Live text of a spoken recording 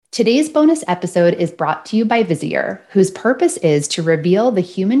Today's bonus episode is brought to you by Visier, whose purpose is to reveal the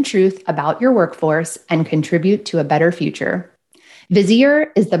human truth about your workforce and contribute to a better future. Visier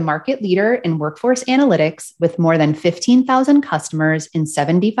is the market leader in workforce analytics with more than 15,000 customers in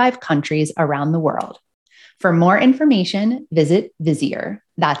 75 countries around the world. For more information, visit Visier.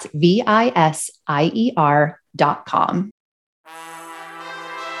 That's VISIER.com.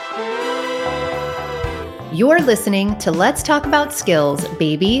 You're listening to Let's Talk About Skills,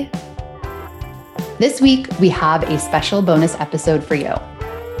 baby. This week, we have a special bonus episode for you.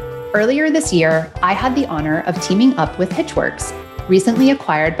 Earlier this year, I had the honor of teaming up with Hitchworks, recently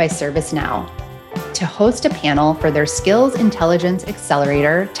acquired by ServiceNow, to host a panel for their Skills Intelligence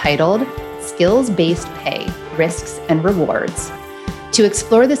Accelerator titled Skills-Based Pay, Risks and Rewards. To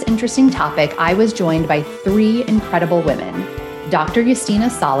explore this interesting topic, I was joined by three incredible women, Dr. Justina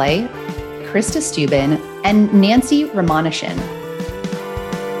Saleh, Krista Steuben, and Nancy Ramanishan.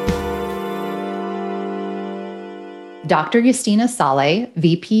 Dr. Justina Saleh,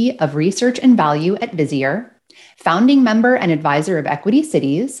 VP of Research and Value at Visier, founding member and advisor of Equity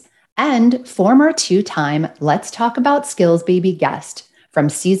Cities, and former two-time Let's Talk About Skills Baby guest from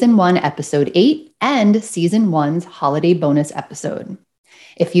Season 1, Episode 8, and Season 1's Holiday Bonus episode.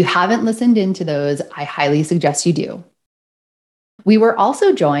 If you haven't listened into those, I highly suggest you do. We were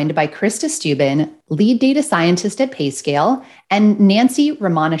also joined by Krista Steuben, lead data scientist at PayScale, and Nancy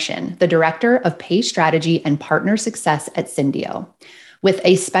Ramanishan, the director of Pay Strategy and Partner Success at Syndio, with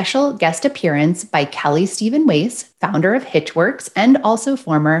a special guest appearance by Kelly Stephen Wace, founder of Hitchworks, and also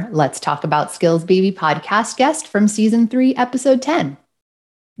former Let's Talk About Skills Baby podcast guest from Season 3, Episode 10.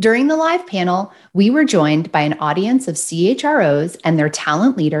 During the live panel, we were joined by an audience of CHROs and their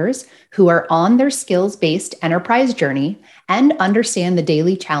talent leaders who are on their skills-based enterprise journey and understand the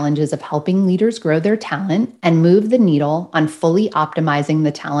daily challenges of helping leaders grow their talent and move the needle on fully optimizing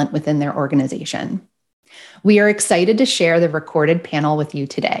the talent within their organization. We are excited to share the recorded panel with you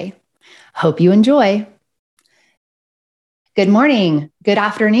today. Hope you enjoy. Good morning, good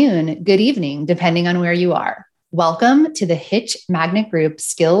afternoon, good evening, depending on where you are. Welcome to the Hitch Magnet Group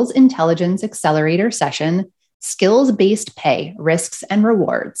Skills Intelligence Accelerator session, Skills-Based Pay, Risks and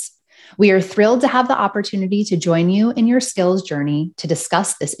Rewards. We are thrilled to have the opportunity to join you in your skills journey to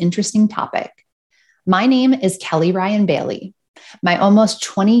discuss this interesting topic. My name is Kelly Ryan Bailey. My almost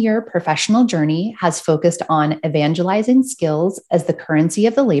 20-year professional journey has focused on evangelizing skills as the currency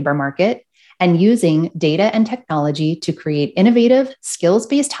of the labor market and using data and technology to create innovative,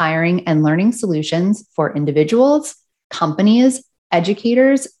 skills-based hiring and learning solutions for individuals, companies,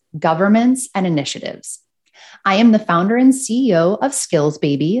 educators, governments, and initiatives. I am the founder and CEO of Skills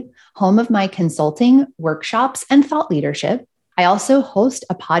Baby, home of my consulting, workshops, and thought leadership. I also host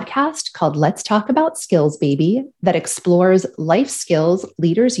a podcast called Let's Talk About Skills Baby that explores life skills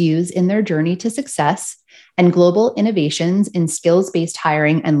leaders use in their journey to success and global innovations in skills-based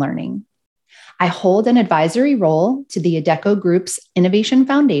hiring and learning. I hold an advisory role to the Adecco Group's Innovation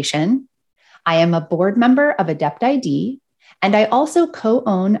Foundation. I am a board member of Adept ID, and I also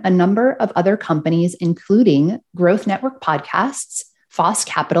co-own a number of other companies, including Growth Network Podcasts, Foss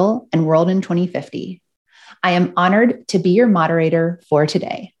Capital, and World in 2050. I am honored to be your moderator for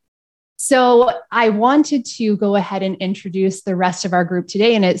today. So I wanted to go ahead and introduce the rest of our group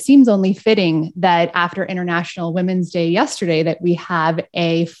today, and it seems only fitting that after International Women's Day yesterday that we have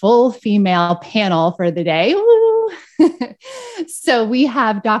a full female panel for the day. So we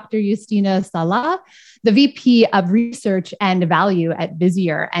have Dr. Justina Saleh, the VP of Research and Value at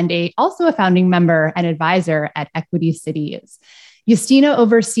Visier, and also a founding member and advisor at Equity Cities. Justina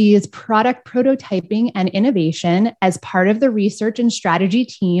oversees product prototyping and innovation as part of the research and strategy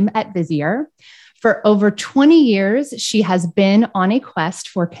team at Visier. For over 20 years, she has been on a quest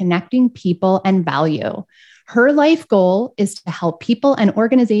for connecting people and value. Her life goal is to help people and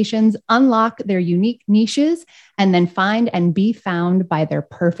organizations unlock their unique niches and then find and be found by their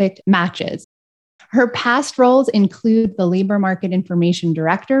perfect matches. Her past roles include the Labor Market Information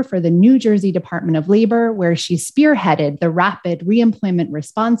Director for the New Jersey Department of Labor, where she spearheaded the rapid reemployment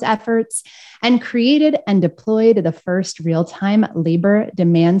response efforts and created and deployed the first real-time labor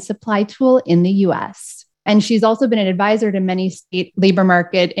demand supply tool in the U.S. And she's also been an advisor to many state labor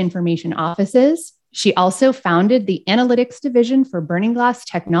market information offices. She also founded the Analytics Division for Burning Glass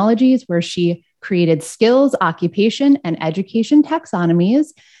Technologies, where she created skills, occupation, and education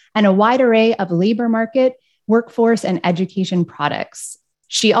taxonomies, and a wide array of labor market, workforce, and education products.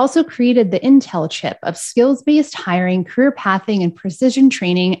 She also created the Intel chip of skills-based hiring, career pathing, and precision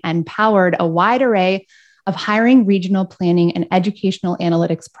training, and powered a wide array of hiring, regional planning, and educational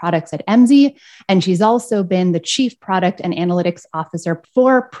analytics products at Emsi. And she's also been the chief product and analytics officer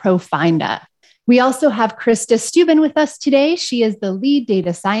for Profinda. We also have Krista Steuben with us today. She is the lead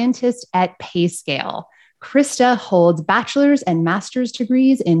data scientist at PayScale. Krista holds bachelor's and master's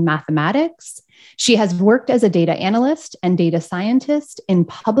degrees in mathematics. She has worked as a data analyst and data scientist in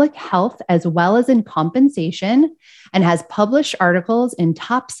public health as well as in compensation, and has published articles in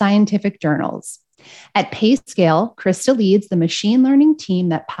top scientific journals. At PayScale, Krista leads the machine learning team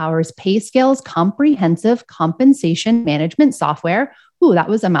that powers PayScale's comprehensive compensation management software. Ooh, that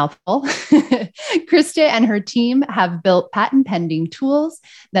was a mouthful. Krista and her team have built patent-pending tools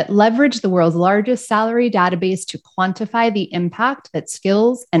that leverage the world's largest salary database to quantify the impact that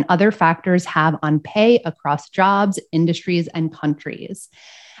skills and other factors have on pay across jobs, industries, and countries.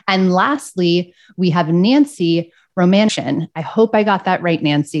 And lastly, we have Nancy Romanchin. I hope I got that right,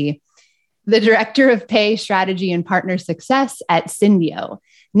 Nancy. The Director of Pay Strategy and Partner Success at Syndio.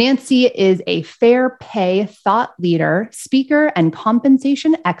 Nancy is a fair pay thought leader, speaker, and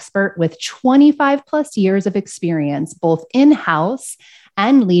compensation expert with 25 plus years of experience, both in-house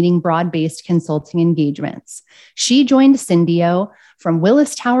and leading broad-based consulting engagements. She joined Syndio from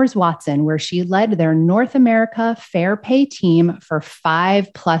Willis Towers Watson, where she led their North America fair pay team for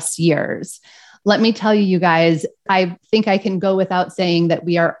 5+ years. Let me tell you, you guys, I think I can go without saying that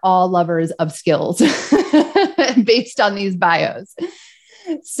we are all lovers of skills based on these bios.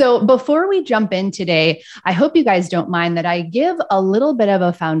 So before we jump in today, I hope you guys don't mind that I give a little bit of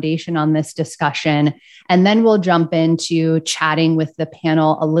a foundation on this discussion, and then we'll jump into chatting with the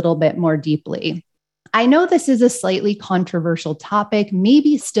panel a little bit more deeply. I know this is a slightly controversial topic,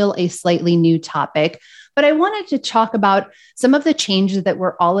 maybe still a slightly new topic, but I wanted to talk about some of the changes that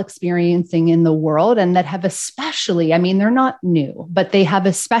we're all experiencing in the world and that have especially, I mean, they're not new, but they have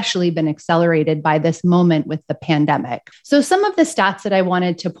especially been accelerated by this moment with the pandemic. So some of the stats that I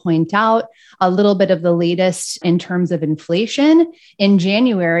wanted to point out, a little bit of the latest in terms of inflation. In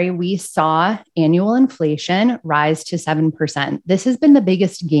January, we saw annual inflation rise to 7%. This has been the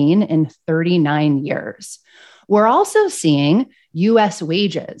biggest gain in 39 years. We're also seeing US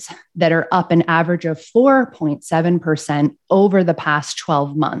wages that are up an average of 4.7% over the past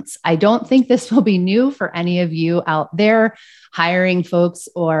 12 months. I don't think this will be new for any of you out there hiring folks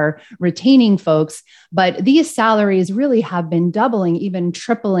or retaining folks, but these salaries really have been doubling, even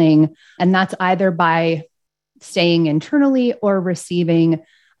tripling, and that's either by staying internally or receiving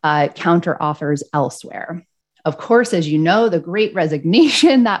counter offers elsewhere. Of course, as you know, the Great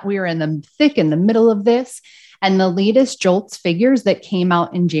Resignation, that we're in the middle of this. And the latest JOLTS figures that came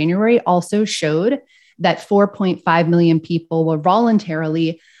out in January also showed that 4.5 million people were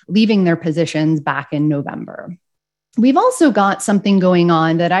voluntarily leaving their positions back in November. We've also got something going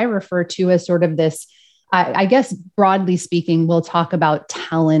on that I refer to as sort of this, I guess, broadly speaking, we'll talk about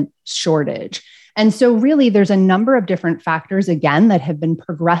talent shortage. And so really, there's a number of different factors, again, that have been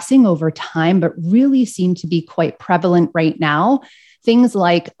progressing over time, but really seem to be quite prevalent right now. Things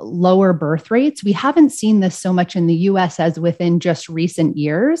like lower birth rates. We haven't seen this so much in the US as within just recent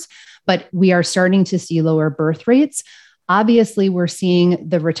years, but we are starting to see lower birth rates. Obviously, we're seeing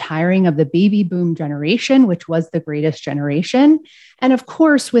the retiring of the baby boom generation, which was the greatest generation. And of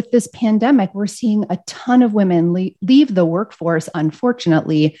course, with this pandemic, we're seeing a ton of women leave the workforce,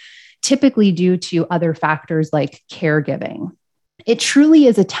 unfortunately, typically due to other factors like caregiving. It truly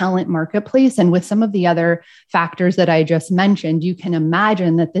is a talent marketplace. And with some of the other factors that I just mentioned, you can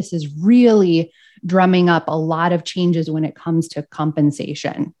imagine that this is really drumming up a lot of changes when it comes to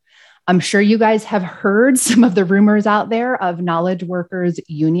compensation. I'm sure you guys have heard some of the rumors out there of knowledge workers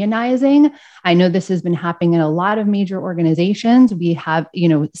unionizing. I know this has been happening in a lot of major organizations. We have,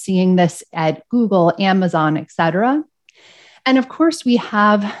 seeing this at Google, Amazon, et cetera. And of course, we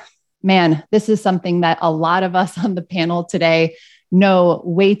have, this is something that a lot of us on the panel today know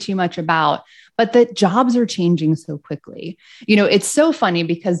way too much about, but that jobs are changing so quickly. It's so funny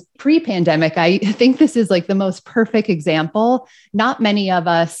because pre-pandemic, I think this is like the most perfect example. Not many of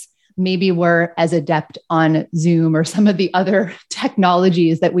us maybe were as adept on Zoom or some of the other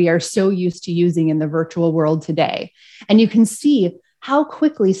technologies that we are so used to using in the virtual world today. And you can see how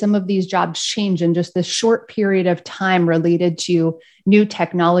quickly some of these jobs change in just this short period of time related to new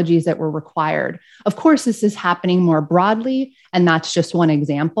technologies that were required. Of course, this is happening more broadly, and that's just one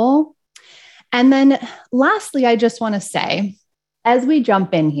example. And then lastly, I just want to say, as we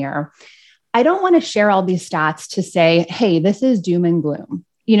jump in here, I don't want to share all these stats to say, hey, this is doom and gloom.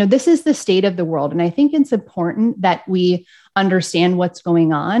 This is the state of the world. And I think it's important that we understand what's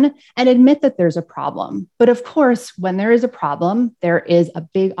going on and admit that there's a problem. But of course, when there is a problem, there is a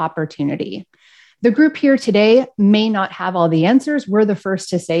big opportunity. The group here today may not have all the answers. We're the first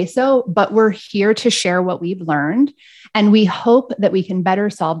to say so, but we're here to share what we've learned. And we hope that we can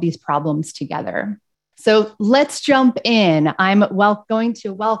better solve these problems together. So let's jump in. I'm going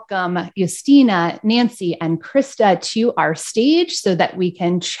to welcome Justina, Nancy, and Krista to our stage so that we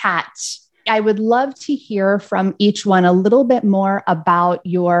can chat. I would love to hear from each one a little bit more about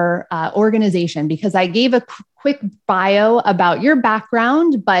your organization, because I gave a quick bio about your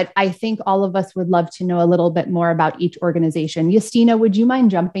background, but I think all of us would love to know a little bit more about each organization. Justina, would you mind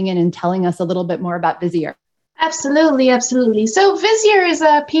jumping in and telling us a little bit more about Visier? Absolutely, absolutely. So Visier is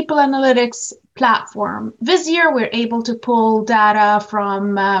a people analytics platform. Visier, we're able to pull data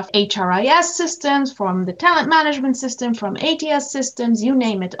from HRIS systems, from the talent management system, from ATS systems, you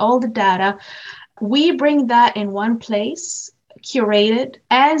name it, all the data. We bring that in one place, curated,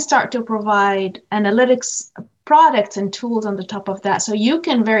 and start to provide analytics products and tools on the top of that. So you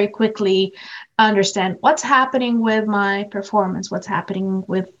can very quickly understand what's happening with my performance, what's happening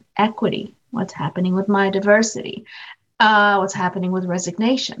with equity, what's happening with my diversity, what's happening with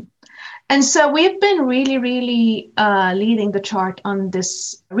resignation. And so we've been really, really leading the chart on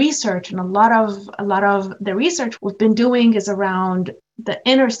this research. And a lot of the research we've been doing is around the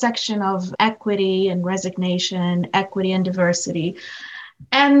intersection of equity and resignation, equity and diversity.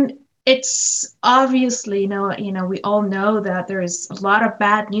 And it's obviously, we all know that there is a lot of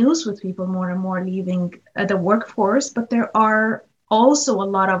bad news with people more and more leaving the workforce, but there are also a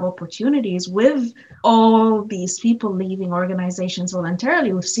lot of opportunities with all these people leaving organizations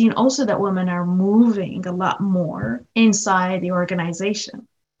voluntarily. We've seen also that women are moving a lot more inside the organization.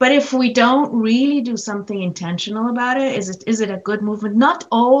 But if we don't really do something intentional about it, is it a good movement? Not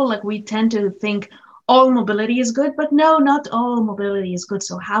all, like we tend to think all mobility is good, but no, not all mobility is good.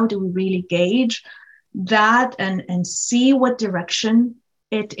 So how do we really gauge that and see what direction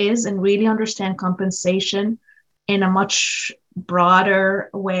it is and really understand compensation in a much broader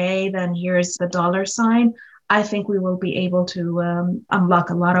way than here's the dollar sign? I think we will be able to unlock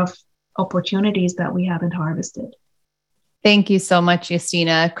a lot of opportunities that we haven't harvested. Thank you so much,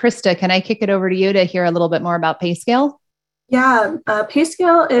 Justina. Krista, can I kick it over to you to hear a little bit more about PayScale? Yeah,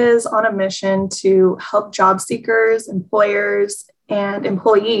 PayScale is on a mission to help job seekers, employers, and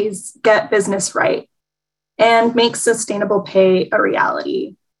employees get business right and make sustainable pay a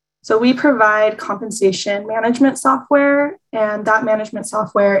reality. So we provide compensation management software, and that management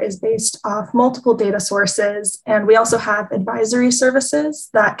software is based off multiple data sources. And we also have advisory services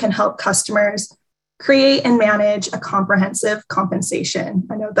that can help customers create and manage a comprehensive compensation.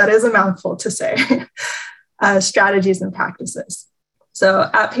 I know that is a mouthful to say, strategies and practices. So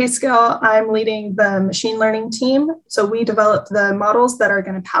at PayScale, I'm leading the machine learning team. So we develop the models that are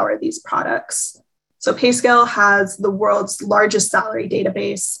going to power these products. So PayScale has the world's largest salary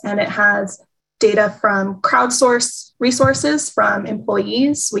database, and it has data from crowdsourced resources from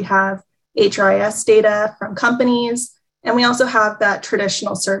employees. We have HRIS data from companies, and we also have that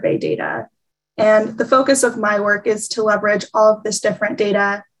traditional survey data. And the focus of my work is to leverage all of this different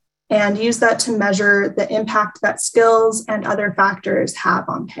data and use that to measure the impact that skills and other factors have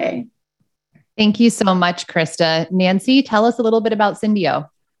on pay. Thank you so much, Krista. Nancy, tell us a little bit about Syndio.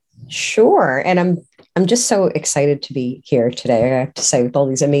 Sure. And I'm just so excited to be here today, I have to say, with all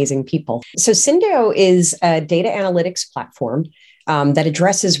these amazing people. So Syndio is a data analytics platform that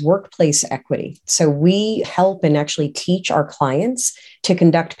addresses workplace equity. So we help and actually teach our clients to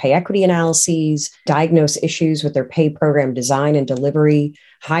conduct pay equity analyses, diagnose issues with their pay program design and delivery,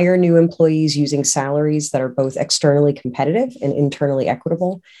 hire new employees using salaries that are both externally competitive and internally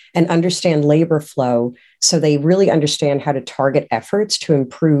equitable, and understand labor flow so they really understand how to target efforts to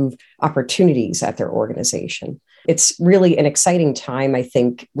improve opportunities at their organization. It's really an exciting time, I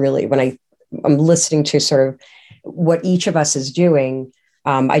think, really, when I'm listening to sort of what each of us is doing.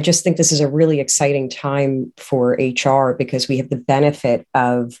 I just think this is a really exciting time for HR because we have the benefit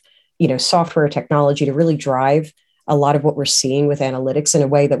of, software technology to really drive a lot of what we're seeing with analytics in a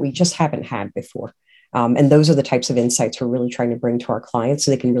way that we just haven't had before. And those are the types of insights we're really trying to bring to our clients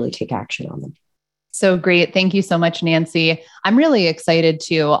so they can really take action on them. So great. Thank you so much, Nancy. I'm really excited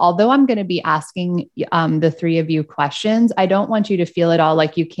too. Although I'm going to be asking the three of you questions, I don't want you to feel at all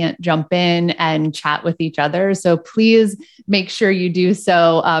like you can't jump in and chat with each other. So please make sure you do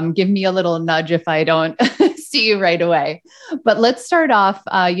so. Give me a little nudge if I don't see you right away. But let's start off,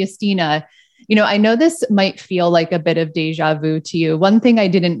 Justina. I know this might feel like a bit of deja vu to you. One thing I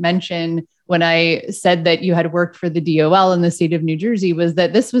didn't mention when I said that you had worked for the DOL in the state of New Jersey was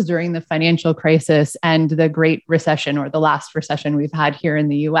that this was during the financial crisis and the Great Recession, or the last recession we've had here in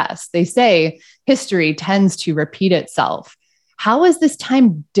the US. They say history tends to repeat itself. How is this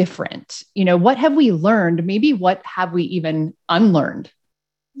time different? What have we learned? Maybe what have we even unlearned?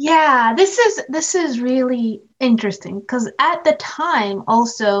 Yeah, this is really interesting because at the time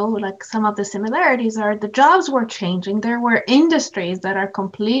also, like, some of the similarities are the jobs were changing. There were industries that are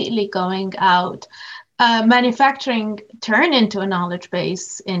completely going out. Manufacturing turned into a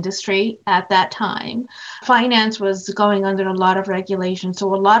knowledge-based industry at that time. Finance was going under a lot of regulation.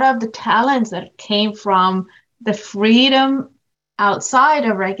 So a lot of the talents that came from the freedom outside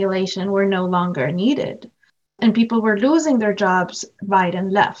of regulation were no longer needed. And people were losing their jobs right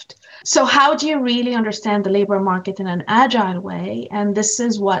and left. So how do you really understand the labor market in an agile way? And this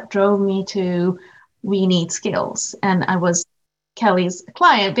is what drove me to we need skills. And I was Kelly's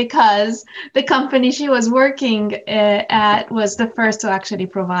client because the company she was working at was the first to actually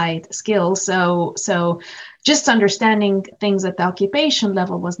provide skills. So just understanding things at the occupation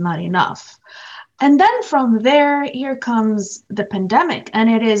level was not enough. And then from there, here comes the pandemic. And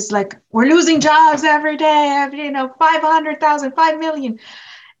it is like, we're losing jobs every day, 500,000, 5 million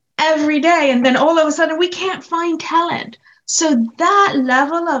every day. And then all of a sudden, we can't find talent. So that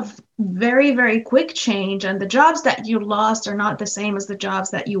level of very, very quick change, and the jobs that you lost are not the same as the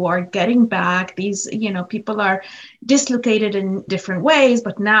jobs that you are getting back. These, people are dislocated in different ways,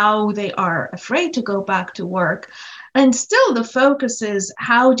 but now they are afraid to go back to work. And still the focus is,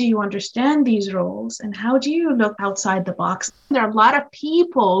 how do you understand these roles and how do you look outside the box? There are a lot of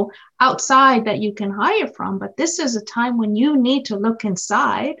people outside that you can hire from, but this is a time when you need to look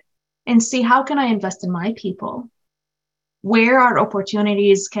inside and see, how can I invest in my people? Where are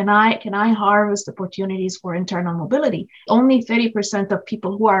opportunities? Can I harvest opportunities for internal mobility? Only 30% of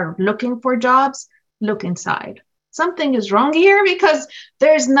people who are looking for jobs look inside. Something is wrong here because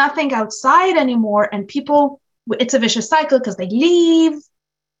there's nothing outside anymore, and people, it's a vicious cycle because they leave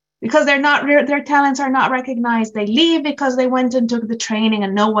because their talents are not recognized. They leave because they went and took the training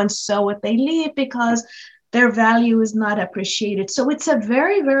and no one saw it. They leave because their value is not appreciated. So it's a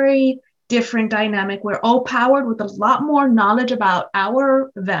very, very different dynamic. We're all powered with a lot more knowledge about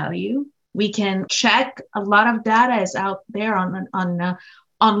our value. We can check, a lot of data is out there on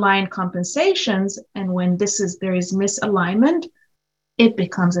online compensations. And when there is misalignment, it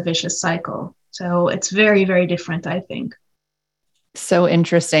becomes a vicious cycle. So it's very, very different, I think. So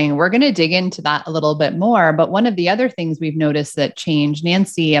interesting. We're going to dig into that a little bit more. But one of the other things we've noticed that changed,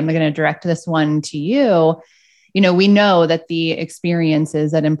 Nancy, I'm going to direct this one to you. We know that the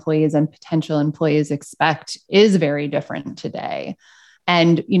experiences that employees and potential employees expect is very different today.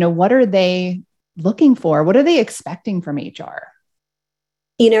 And, what are they looking for? What are they expecting from HR?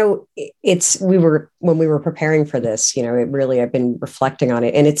 When we were preparing for this, I've been reflecting on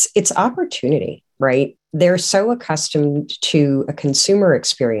it, and it's opportunity, right? They're so accustomed to a consumer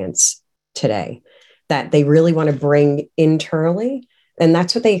experience today that they really want to bring internally. And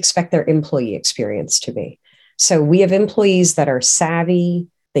that's what they expect their employee experience to be. So we have employees that are savvy.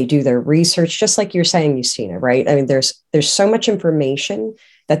 They do their research, just like you're saying, Justina, right? I mean, there's so much information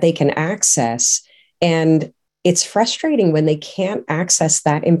that they can access, and it's frustrating when they can't access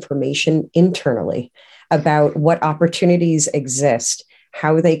that information internally about what opportunities exist,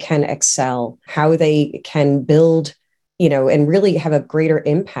 how they can excel, how they can build, and really have a greater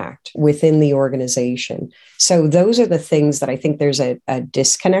impact within the organization. So those are the things that I think there's a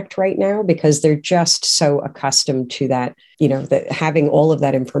disconnect right now, because they're just so accustomed to that, having all of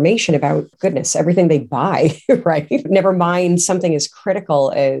that information about, goodness, everything they buy, right? Never mind something as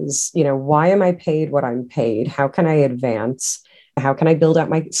critical as, why am I paid what I'm paid? How can I advance? How can I build out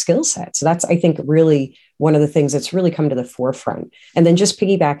my skill set? So that's, I think, really one of the things that's really come to the forefront. And then just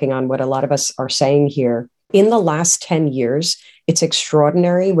piggybacking on what a lot of us are saying here, in the last 10 years, it's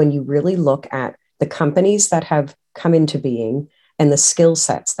extraordinary when you really look at the companies that have come into being and the skill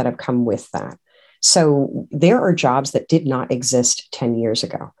sets that have come with that. So there are jobs that did not exist 10 years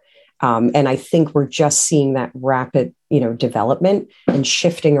ago. And I think we're just seeing that rapid, development and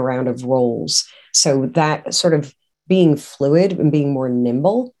shifting around of roles. So that sort of being fluid and being more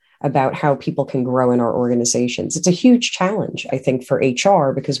nimble about how people can grow in our organizations. It's a huge challenge, I think, for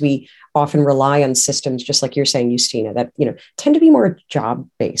HR, because we often rely on systems, just like you're saying, Justina, that, tend to be more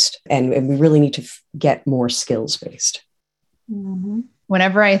job-based, and we really need to get more skills-based. Mm-hmm.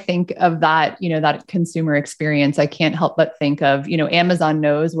 Whenever I think of that, that consumer experience, I can't help but think of, Amazon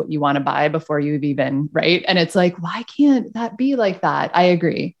knows what you want to buy before you've even, right? And it's like, why can't that be like that? I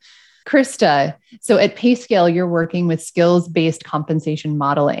agree. Krista, so at PayScale, you're working with skills-based compensation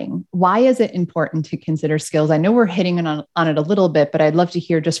modeling. Why is it important to consider skills? I know we're hitting on it a little bit, but I'd love to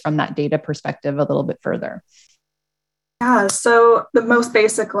hear just from that data perspective a little bit further. Yeah, so the most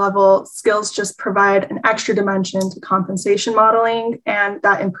basic level, skills just provide an extra dimension to compensation modeling, and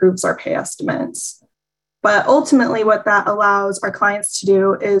that improves our pay estimates. But ultimately, what that allows our clients to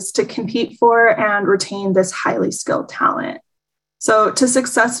do is to compete for and retain this highly skilled talent. So to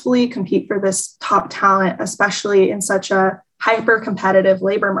successfully compete for this top talent, especially in such a hyper-competitive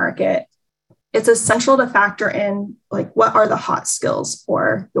labor market, it's essential to factor in like what are the hot skills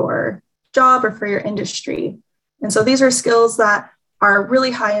for your job or for your industry. And so these are skills that are really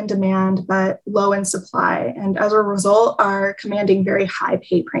high in demand, but low in supply. And as a result, are commanding very high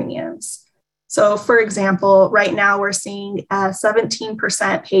pay premiums. So for example, right now we're seeing a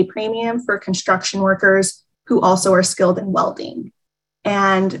 17% pay premium for construction workers who also are skilled in welding.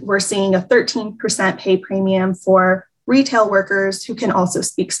 And we're seeing a 13% pay premium for retail workers who can also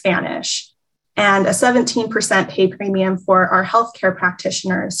speak Spanish, and a 17% pay premium for our healthcare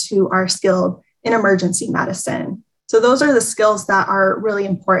practitioners who are skilled in emergency medicine. So those are the skills that are really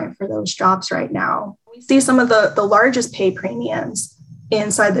important for those jobs right now. We see some of the largest pay premiums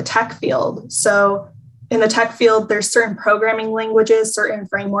inside the tech field. So in the tech field, there's certain programming languages, certain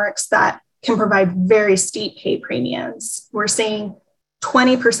frameworks that can provide very steep pay premiums. We're seeing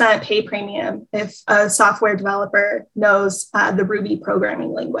 20% pay premium if a software developer knows the Ruby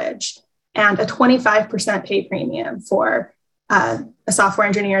programming language, and a 25% pay premium for a software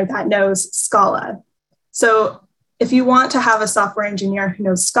engineer that knows Scala. So if you want to have a software engineer who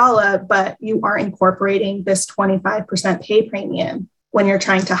knows Scala, but you are incorporating this 25% pay premium when you're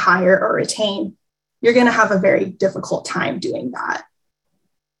trying to hire or retain, you're going to have a very difficult time doing that.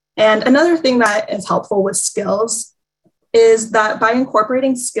 And another thing that is helpful with skills is that by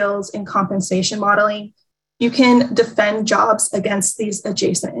incorporating skills in compensation modeling, you can defend jobs against these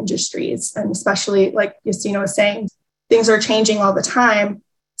adjacent industries. And especially like Justina was saying, things are changing all the time.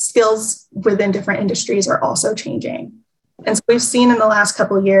 Skills within different industries are also changing. And so we've seen in the last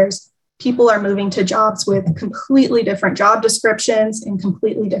couple of years, people are moving to jobs with completely different job descriptions in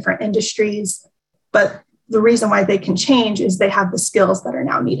completely different industries. But the reason why they can change is they have the skills that are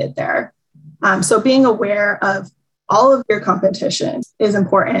now needed there. So being aware of all of your competition is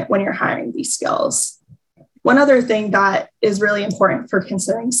important when you're hiring these skills. One other thing that is really important for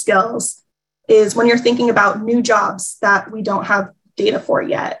considering skills is when you're thinking about new jobs that we don't have data for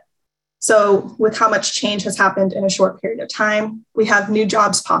yet. So with how much change has happened in a short period of time, we have new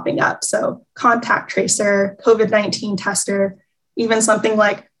jobs popping up. So contact tracer, COVID-19 tester, even something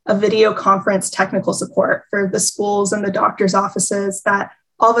like a video conference technical support for the schools and the doctor's offices that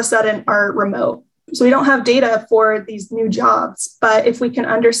all of a sudden are remote. So we don't have data for these new jobs, but if we can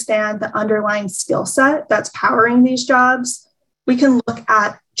understand the underlying skill set that's powering these jobs, we can look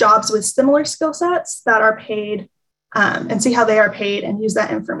at jobs with similar skill sets that are paid and see how they are paid and use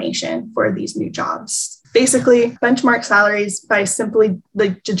that information for these new jobs. Basically, benchmark salaries by simply the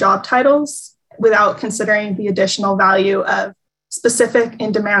job titles without considering the additional value of specific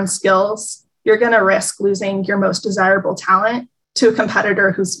in-demand skills. You're going to risk losing your most desirable talent to a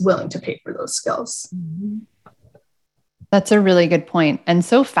competitor who's willing to pay for those skills. That's a really good point. And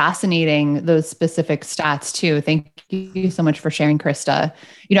so fascinating, those specific stats too. Thank you so much for sharing, Krista.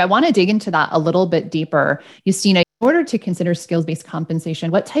 I want to dig into that a little bit deeper. Justina, in order to consider skills-based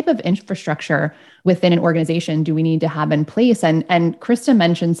compensation, what type of infrastructure within an organization do we need to have in place? And Krista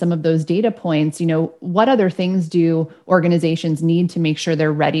mentioned some of those data points. What other things do organizations need to make sure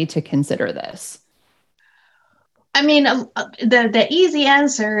they're ready to consider this? I mean, the easy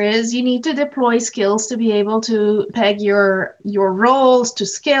answer is you need to deploy skills to be able to peg your roles to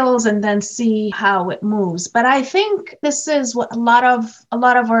skills and then see how it moves. But I think this is what a lot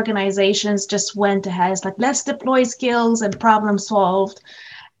of organizations just went ahead. It's like, let's deploy skills and problem solved.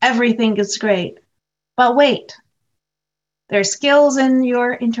 Everything is great. But wait, there's skills in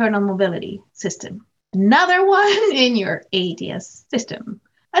your internal mobility system. Another one in your ATS system.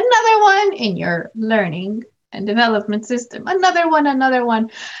 Another one in your learning and development system, another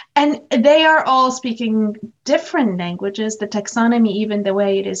one. And they are all speaking different languages. The taxonomy, even the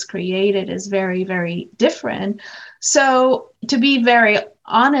way it is created, is very, very different. So to be very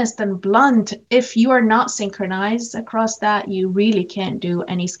honest and blunt, if you are not synchronized across that, you really can't do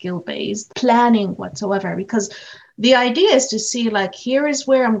any skill-based planning whatsoever, because the idea is to see like, here is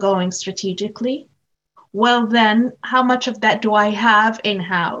where I'm going strategically. Well, then how much of that do I have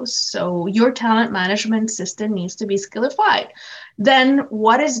in-house? So your talent management system needs to be skillified. Then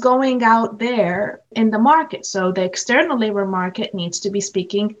what is going out there in the market? So the external labor market needs to be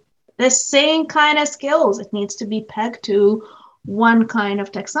speaking the same kind of skills. It needs to be pegged to one kind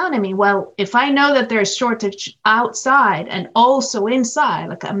of taxonomy. Well, if I know that there's shortage outside and also inside,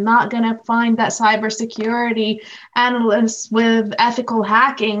 like I'm not going to find that cybersecurity analyst with ethical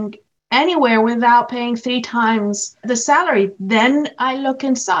hacking anywhere without paying 3 times the salary. Then I look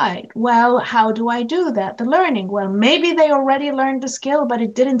inside. Well, how do I do that? The learning. Well, maybe they already learned the skill, but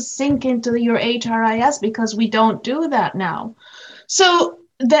it didn't sink into your HRIS because we don't do that now. So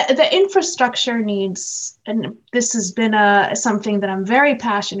the infrastructure needs, and this has been something that I'm very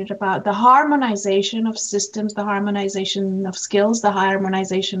passionate about, the harmonization of systems, the harmonization of skills, the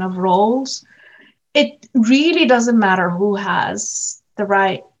harmonization of roles. It really doesn't matter who has the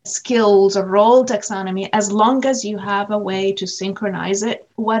right skills or role taxonomy, as long as you have a way to synchronize it,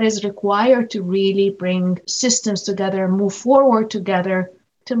 what is required to really bring systems together, move forward together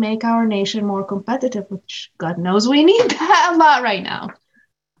to make our nation more competitive, which God knows we need that a lot right now.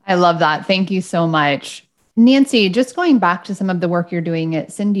 I love that. Thank you so much. Nancy, just going back to some of the work you're doing at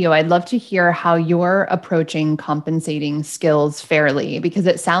Syndio, I'd love to hear how you're approaching compensating skills fairly, because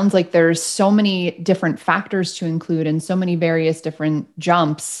it sounds like there's so many different factors to include and so many various different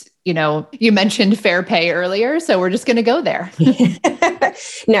jumps. You know, you mentioned fair pay earlier, so we're just going to go there.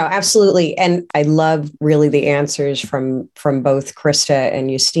 No, absolutely. And I love really the answers from both Krista and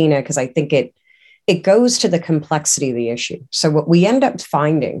Justina, because I think it goes to the complexity of the issue. So what we end up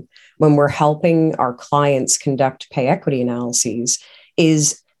finding when we're helping our clients conduct pay equity analyses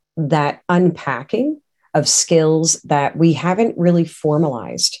is that unpacking of skills that we haven't really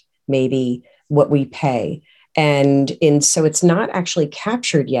formalized, maybe what we pay. And so it's not actually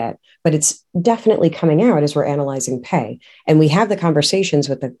captured yet, but it's definitely coming out as we're analyzing pay. And we have the conversations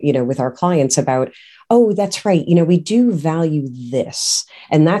with with our clients about, oh, that's right. We do value this.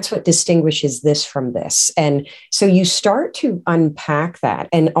 And that's what distinguishes this from this. And so you start to unpack that.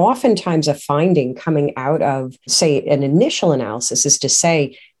 And oftentimes a finding coming out of, say, an initial analysis is to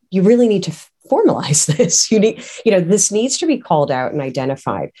say, you really need to formalize this. This needs to be called out and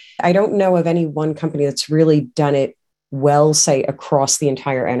identified. I don't know of any one company that's really done it well, say, across the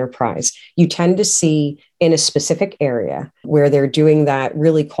entire enterprise. You tend to see in a specific area where they're doing that,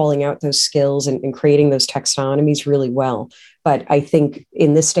 really calling out those skills and creating those taxonomies really well. But I think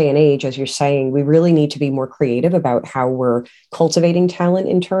in this day and age, as you're saying, we really need to be more creative about how we're cultivating talent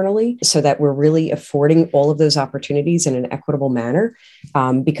internally so that we're really affording all of those opportunities in an equitable manner,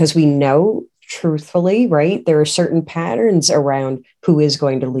 because we know truthfully, right, there are certain patterns around who is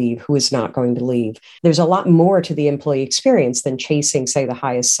going to leave, who is not going to leave. There's a lot more to the employee experience than chasing, say, the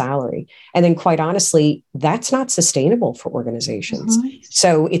highest salary. And then quite honestly, that's not sustainable for organizations. Mm-hmm.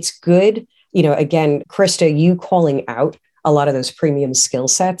 So it's good, again, Krista, you calling out a lot of those premium skill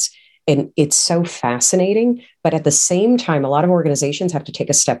sets. And it's so fascinating. But at the same time, a lot of organizations have to take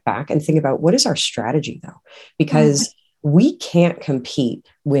a step back and think about, what is our strategy, though? Because we can't compete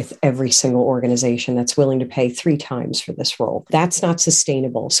with every single organization that's willing to pay 3 times for this role. That's not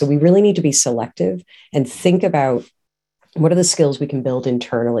sustainable. So we really need to be selective and think about, what are the skills we can build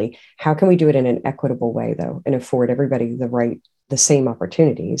internally? How can we do it in an equitable way, though, and afford everybody the same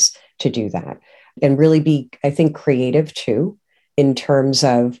opportunities to do that? And really be, I think, creative too, in terms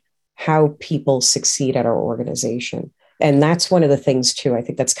of how people succeed at our organization. And that's one of the things too, I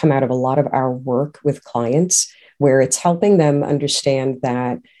think that's come out of a lot of our work with clients, where it's helping them understand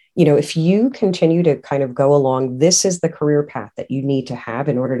that, if you continue to kind of go along, this is the career path that you need to have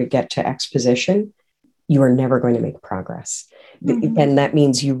in order to get to X position, you are never going to make progress. Mm-hmm. And that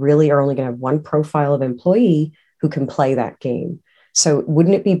means you really are only going to have one profile of employee who can play that game. So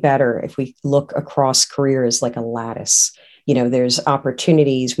wouldn't it be better if we look across careers like a lattice? There's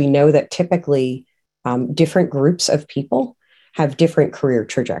opportunities. We know that typically different groups of people have different career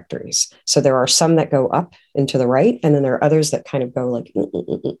trajectories. So there are some that go up and to the right, and then there are others that kind of go like,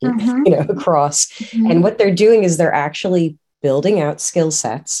 across. Mm-hmm. And what they're doing is they're actually building out skill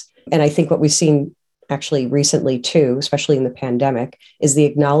sets. And I think what we've seen actually recently too, especially in the pandemic, is the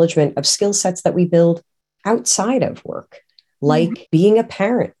acknowledgement of skill sets that we build outside of work, like being a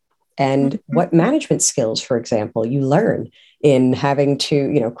parent and what management skills, for example, you learn in having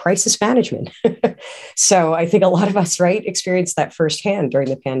to, crisis management. So I think a lot of us, right, experienced that firsthand during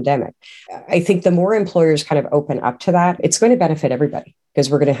the pandemic. I think the more employers kind of open up to that, it's going to benefit everybody,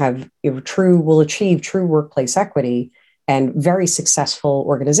 because we're going to have we'll achieve true workplace equity and very successful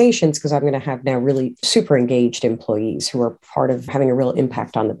organizations, because I'm going to have now really super engaged employees who are part of having a real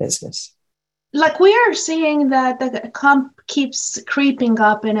impact on the business. Like we are seeing that the comp keeps creeping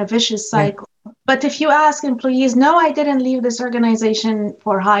up in a vicious cycle. But if you ask employees, no, I didn't leave this organization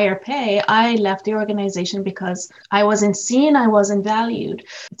for higher pay. I left the organization because I wasn't seen, I wasn't valued.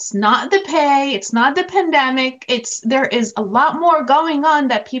 It's not the pay, it's not the pandemic. There is a lot more going on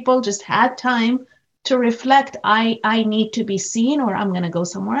that people just had time to reflect. I need to be seen, or I'm going to go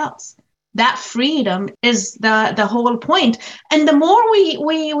somewhere else. That freedom is the whole point. And the more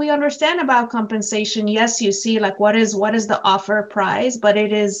we understand about compensation, yes, you see like what is the offer price, but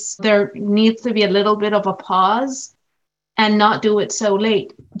there needs to be a little bit of a pause and not do it so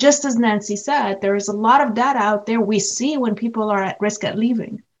late. Just as Nancy said, there is a lot of data out there we see when people are at risk at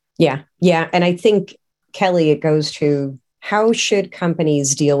leaving. Yeah. Yeah. And I think, Kelly, it goes to how should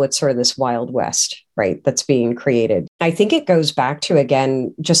companies deal with sort of this Wild West, right, that's being created? I think it goes back to,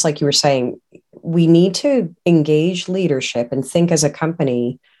 again, just like you were saying, we need to engage leadership and think as a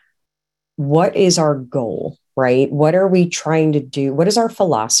company, what is our goal, right? What are we trying to do? What is our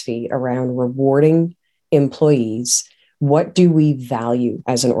philosophy around rewarding employees? What do we value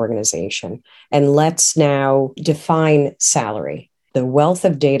as an organization? And let's now define salary, the wealth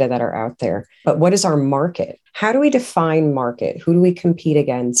of data that are out there. But what is our market? How do we define market? Who do we compete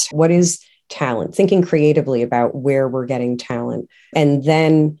against? What is talent? Thinking creatively about where we're getting talent, and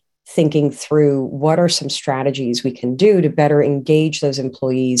then thinking through what are some strategies we can do to better engage those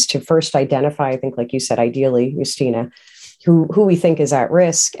employees, to first identify, I think, like you said, ideally, Justina, who we think is at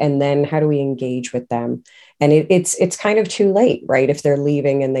risk, and then how do we engage with them? And it's kind of too late, right? If they're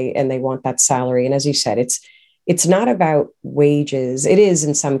leaving and they want that salary. And as you said, it's not about wages. It is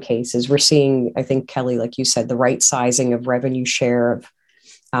in some cases. We're seeing, I think, Kelly, like you said, the right sizing of revenue share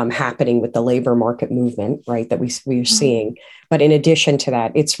of happening with the labor market movement, right, that we're seeing. But in addition to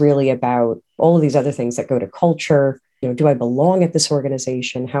that, it's really about all of these other things that go to culture. Do I belong at this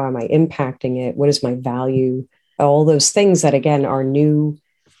organization? How am I impacting it? What is my value? All those things that, again, our new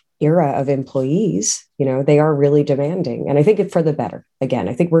era of employees, they are really demanding. And I think it's for the better. Again,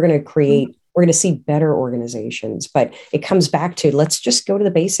 I think we're going to see better organizations, but it comes back to, let's just go to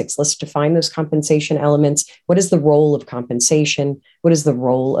the basics. Let's define those compensation elements. What is the role of compensation? What is the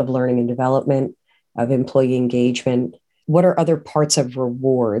role of learning and development, of employee engagement? What are other parts of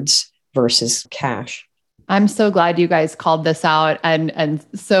rewards versus cash? I'm so glad you guys called this out. And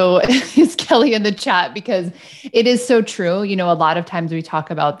so is Kelly in the chat, because it is so true. A lot of times we talk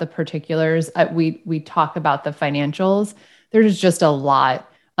about the particulars. We talk about the financials. There's just a lot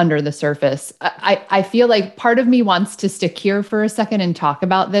under the surface. I feel like part of me wants to stick here for a second and talk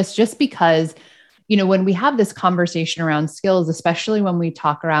about this, just because, when we have this conversation around skills, especially when we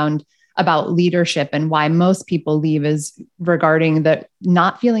talk about leadership, and why most people leave is regarding the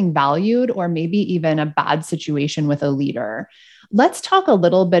not feeling valued, or maybe even a bad situation with a leader. Let's talk a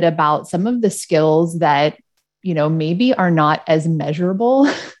little bit about some of the skills that maybe are not as measurable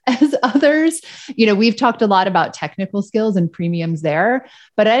as others. We've talked a lot about technical skills and premiums there,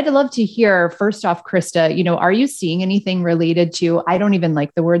 but I'd love to hear, first off, Krista, are you seeing anything related to, I don't even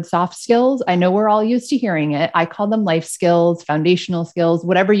like the word soft skills. I know we're all used to hearing it. I call them life skills, foundational skills,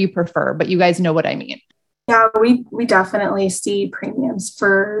 whatever you prefer, but you guys know what I mean. Yeah, we definitely see premiums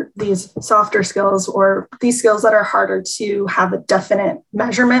for these softer skills, or these skills that are harder to have a definite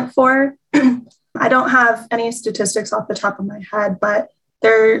measurement for. I don't have any statistics off the top of my head, but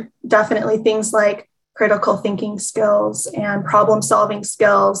there are definitely things like critical thinking skills and problem solving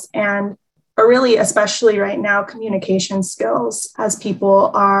skills, and really, especially right now, communication skills, as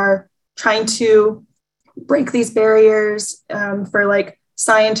people are trying to break these barriers for like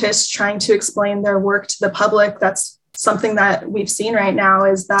scientists trying to explain their work to the public. That's something that we've seen right now,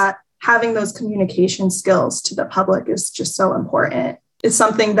 is that having those communication skills to the public is just so important. It's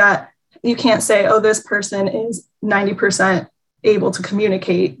something that you can't say, oh, this person is 90% able to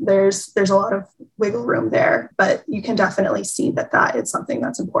communicate. There's a lot of wiggle room there, but you can definitely see that is something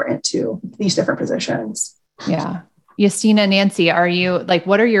that's important to these different positions. Yeah. Justina, Nancy,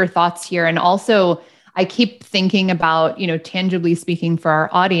 what are your thoughts here? And also, I keep thinking about, tangibly speaking for our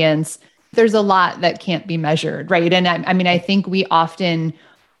audience, there's a lot that can't be measured, right? And I think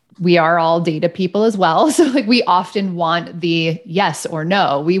we are all data people as well. So we often want the yes or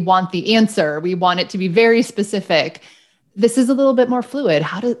no. We want the answer. We want it to be very specific. This is a little bit more fluid.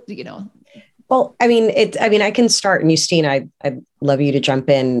 How do Well, I can start, and Justina, I'd love you to jump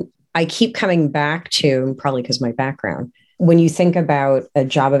in. I keep coming back to, probably because of my background, when you think about a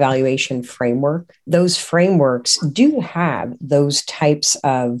job evaluation framework, those frameworks do have those types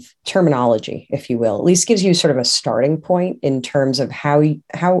of terminology, if you will. At least gives you sort of a starting point in terms of how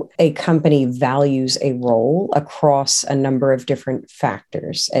a company values a role across a number of different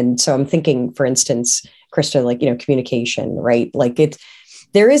factors. And so I'm thinking, for instance, Krista, communication, right?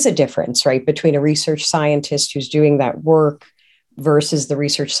 there is a difference, right, between a research scientist who's doing that work versus the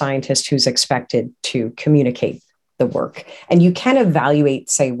research scientist who's expected to communicate the work. And you can evaluate,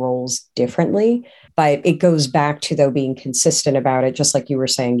 say, roles differently, but it goes back to, though, being consistent about it, just like you were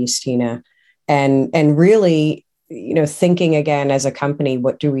saying, Justina, and really, thinking again as a company,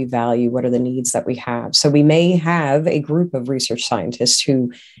 what do we value? What are the needs that we have? So we may have a group of research scientists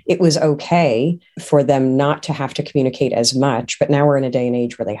who it was okay for them not to have to communicate as much, but now we're in a day and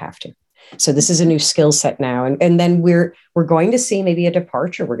age where they have to. So this is a new skill set now. And then we're going to see maybe a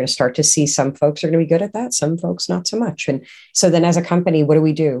departure. We're going to start to see some folks are going to be good at that, some folks not so much. And so then as a company, what do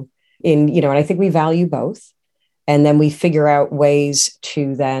we do? And I think we value both. And then we figure out ways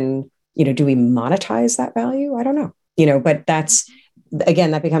to then, do we monetize that value? I don't know, but that's,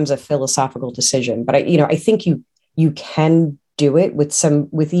 again, that becomes a philosophical decision. But I think you can do it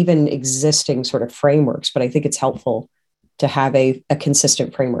with even existing sort of frameworks, but I think it's helpful to have a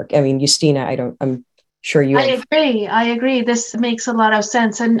consistent framework. I mean, Justina, I'm sure you. I agree. This makes a lot of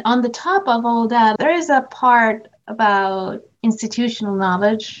sense. And on the top of all that, there is a part about institutional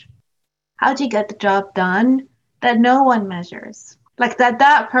knowledge. How do you get the job done that no one measures? Like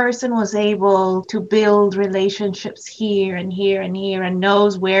that person was able to build relationships here and here and here and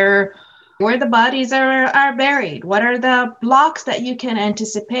knows where the bodies are buried. What are the blocks that you can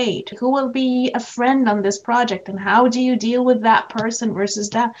anticipate? Who will be a friend on this project? And how do you deal with that person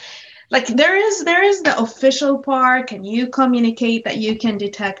versus that? Like there is the official part. Can you communicate that you can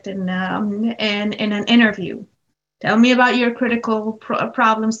detect in an interview? Tell me about your critical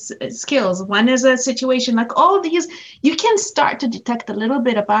problem skills. When is a situation like all these, you can start to detect a little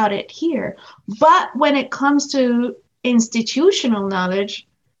bit about it here. But when it comes to institutional knowledge,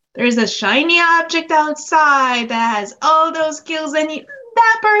 there's a shiny object outside that has all those skills and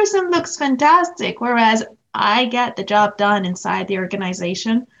that person looks fantastic. Whereas I get the job done inside the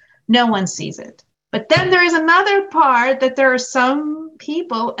organization, no one sees it. But then there is another part that there are some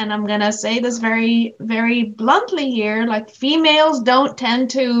people, and I'm going to say this very, very bluntly here, like females don't tend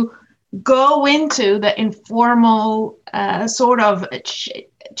to go into the informal sort of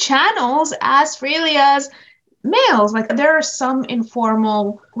channels as freely as males. Like there are some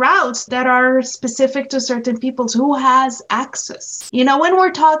informal routes that are specific to certain peoples who has access. When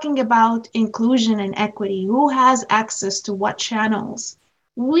we're talking about inclusion and equity, who has access to what channels?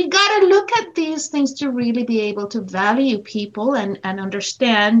 We got to look at these things to really be able to value people and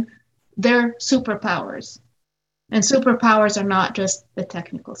understand their superpowers. And superpowers are not just the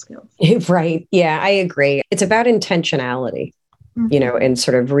technical skills. Right. Yeah, I agree. It's about intentionality, and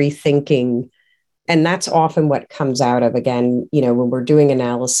sort of rethinking. And that's often what comes out of, again, when we're doing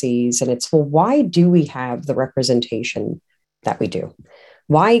analyses and it's, well, why do we have the representation that we do?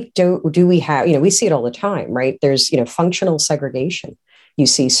 Why do we have, we see it all the time, right? There's, functional segregation. You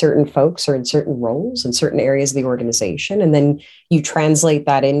see certain folks are in certain roles in certain areas of the organization, and then you translate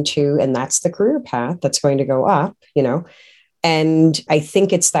that into, and that's the career path that's going to go up, And I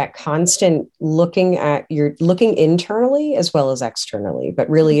think it's that constant looking internally as well as externally. But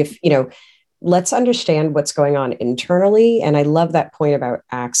really, if, let's understand what's going on internally. And I love that point about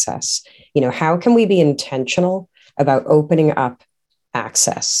access. How can we be intentional about opening up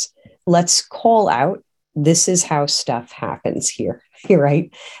access? Let's call out, this is how stuff happens here,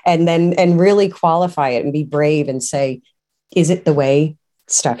 right? And really qualify it and be brave and say, is it the way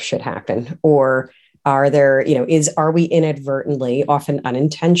stuff should happen? Or are there, are we inadvertently, often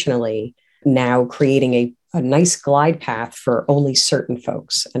unintentionally, now creating a nice glide path for only certain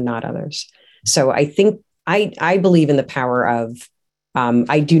folks and not others? So I think I believe in the power of,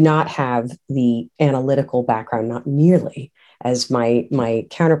 I do not have the analytical background, not nearly as my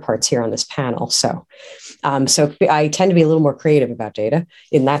counterparts here on this panel. So I tend to be a little more creative about data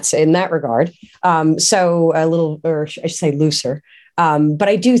in that regard. So a little, or I should say looser. But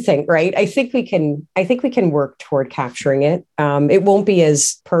I do think, right, I think we can work toward capturing it. It won't be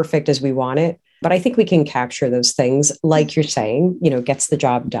as perfect as we want it, but I think we can capture those things, like you're saying, gets the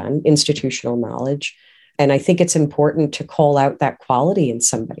job done, institutional knowledge. And I think it's important to call out that quality in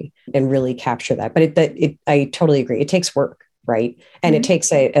somebody and really capture that. But I totally agree. It takes work, right? And it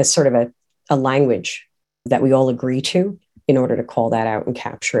takes a sort of a language that we all agree to in order to call that out and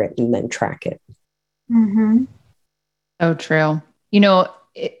capture it and then track it. Mm-hmm. So true. I'm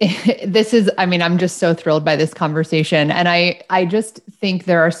just so thrilled by this conversation. And I just think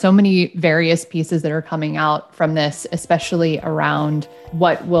there are so many various pieces that are coming out from this, especially around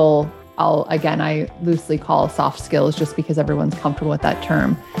what I loosely call soft skills, just because everyone's comfortable with that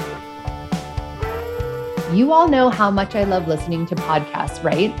term. You all know how much I love listening to podcasts,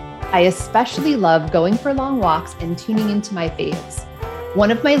 right? I especially love going for long walks and tuning into my faves. One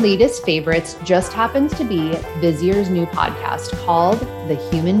of my latest favorites just happens to be Vizier's new podcast called The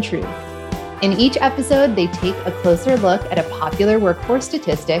Human Truth. In each episode, they take a closer look at a popular workforce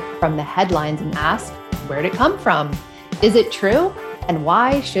statistic from the headlines and ask, where'd it come from? Is it true? And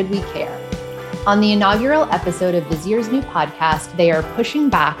why should we care? On the inaugural episode of Vizier's new podcast, they are pushing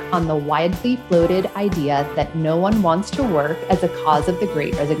back on the widely floated idea that no one wants to work as a cause of the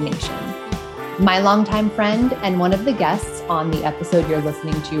Great Resignation. My longtime friend and one of the guests on the episode you're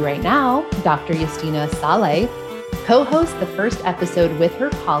listening to right now, Dr. Justyna Sale, co-hosts the first episode with her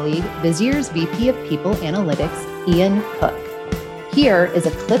colleague, Vizier's VP of People Analytics, Ian Cook. Here is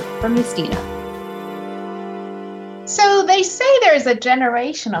a clip from Justyna. So they say there's a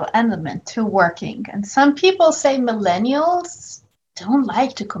generational element to working, and some people say millennials don't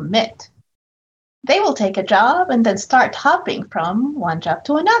like to commit. They will take a job and then start hopping from one job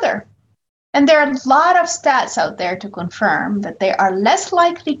to another. And there are a lot of stats out there to confirm that they are less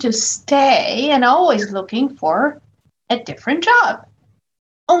likely to stay and always looking for a different job.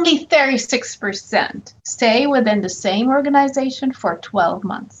 Only 36% stay within the same organization for 12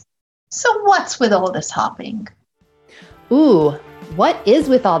 months. So what's with all this hopping? Ooh, what is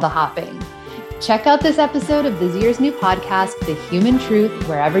with all the hopping? Check out this episode of Vizier's new podcast, The Human Truth,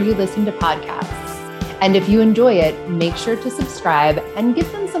 wherever you listen to podcasts. And if you enjoy it, make sure to subscribe and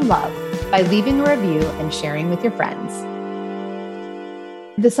give them some love by leaving a review and sharing with your friends.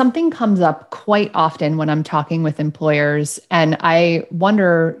 Something comes up quite often when I'm talking with employers, and I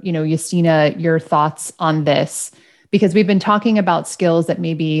wonder, Justyna, your thoughts on this, because we've been talking about skills that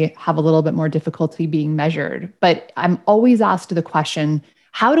maybe have a little bit more difficulty being measured, but I'm always asked the question,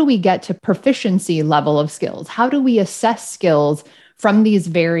 how do we get to proficiency level of skills? How do we assess skills from these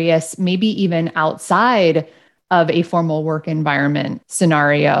various, maybe even outside of a formal work environment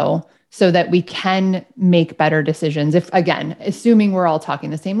scenario, so that we can make better decisions? If, again, assuming we're all talking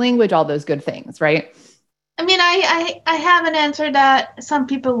the same language, all those good things, right? I mean, I have an answer that some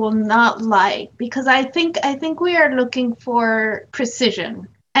people will not like, because I think we are looking for precision.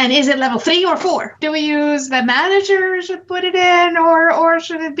 And is it level 3 or 4? Do we use the manager should put it in, or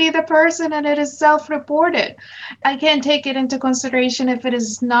should it be the person and it is self-reported? I can't take it into consideration if it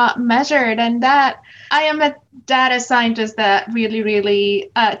is not measured. And that I am a data scientist that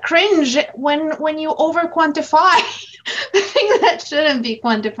really cringe when you over quantify the thing that shouldn't be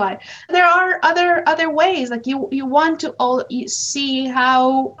quantified. There are other ways, like you want to see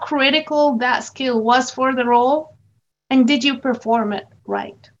how critical that skill was for the role, and did you perform it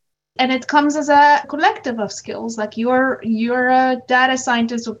right? And it comes as a collective of skills. Like you're a data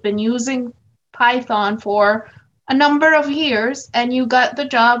scientist who've been using Python for a number of years, and you got the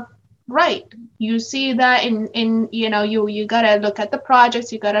job right. You see that in you gotta look at the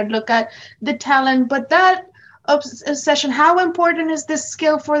projects, you gotta look at the talent, but that obsession, how important is this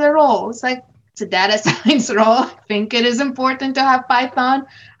skill for the role? It's like, it's a data science role. I think it is important to have Python.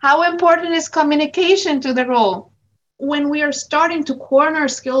 How important is communication to the role? When we are starting to corner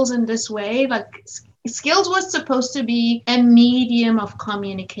skills in this way, like skills was supposed to be a medium of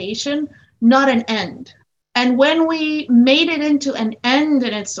communication, not an end. And when we made it into an end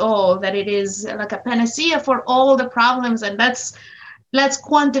in its all, that it is like a panacea for all the problems, and let's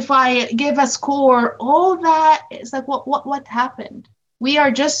quantify it, give a score, all that is like, what happened? We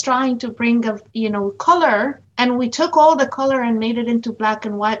are just trying to bring color, and we took all the color and made it into black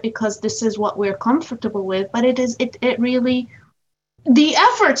and white because this is what we're comfortable with. But it really, the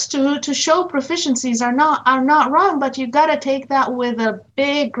efforts to show proficiencies are not wrong, but you got to take that with a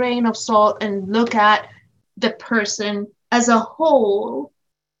big grain of salt and look at the person as a whole,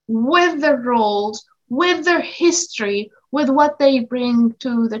 with their roles, with their history, with what they bring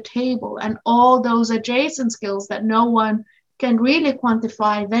to the table, and all those adjacent skills that no one can really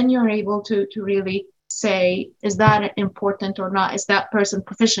quantify. Then you're able to really say, is that important or not? Is that person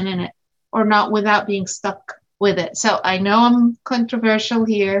proficient in it or not, without being stuck with it? So I know I'm controversial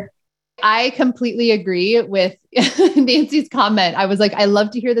here. I completely agree with Nancy's comment. I was like, I love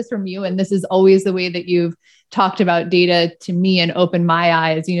to hear this from you. And this is always the way that you've talked about data to me and opened my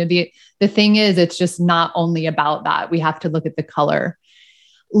eyes. The thing is, it's just not only about that. We have to look at the color.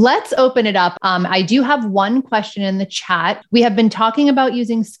 Let's open it up. I do have one question in the chat. We have been talking about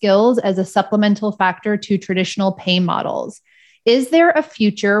using skills as a supplemental factor to traditional pay models. Is there a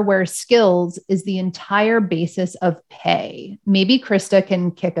future where skills is the entire basis of pay? Maybe Krista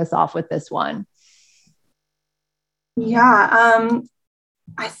can kick us off with this one. Yeah.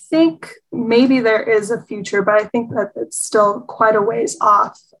 I think maybe there is a future, but I think that it's still quite a ways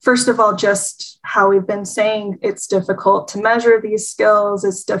off. First of all, just how we've been saying, it's difficult to measure these skills.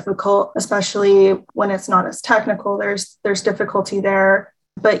 It's difficult, especially when it's not as technical. There's difficulty there.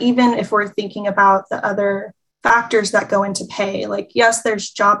 But even if we're thinking about the other factors that go into pay, like, yes,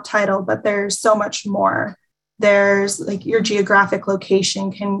 there's job title, but there's so much more. There's like your geographic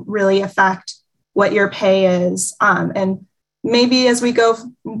location can really affect what your pay is. And maybe as we go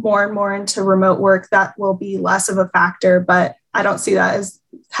more and more into remote work, that will be less of a factor, but I don't see that as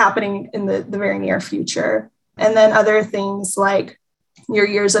happening in the very near future. And then other things like your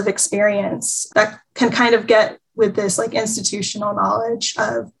years of experience that can kind of get with this like institutional knowledge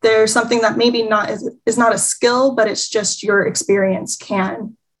of there's something that maybe is not a skill, but it's just your experience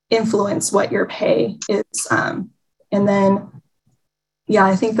can influence what your pay is. And then, yeah,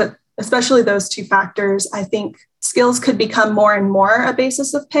 I think that especially those two factors, I think skills could become more and more a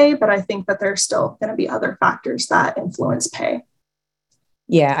basis of pay, but I think that there's still going to be other factors that influence pay.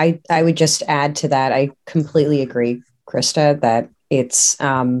 Yeah, I would just add to that. I completely agree, Krista, that it's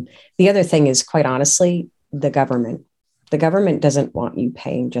the other thing is, quite honestly, the government. The government doesn't want you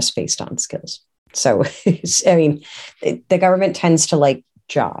paying just based on skills. So, I mean, the government tends to like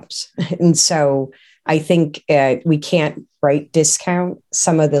jobs. And so I think we can't discount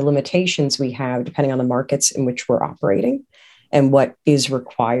some of the limitations we have depending on the markets in which we're operating and what is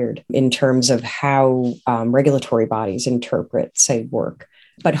required in terms of how regulatory bodies interpret, say, work.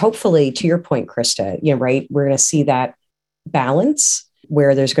 But hopefully, to your point, Krista, we're going to see that balance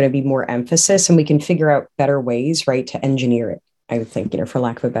where there's going to be more emphasis and we can figure out better ways, to engineer it, I would think, for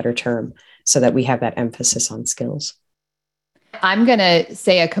lack of a better term, so that we have that emphasis on skills. I'm going to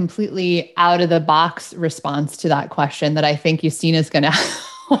say a completely out of the box response to that question that I think Justina's going to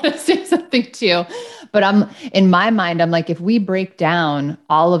want to say something to. But in my mind, I'm like, if we break down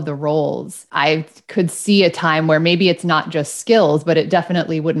all of the roles, I could see a time where maybe it's not just skills, but it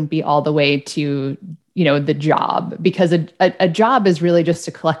definitely wouldn't be all the way to, the job, because a job is really just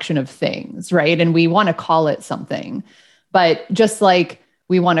a collection of things, right? And we want to call it something, but just like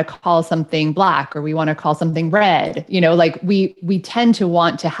we want to call something black or we want to call something red, we tend to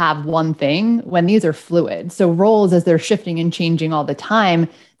want to have one thing when these are fluid. So roles, as they're shifting and changing all the time,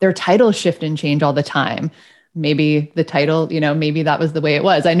 their titles shift and change all the time. Maybe the title, maybe that was the way it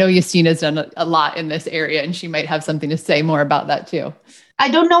was. I know Justina's done a lot in this area and she might have something to say more about that too. I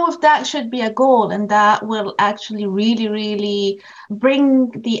don't know if that should be a goal and that will actually really, really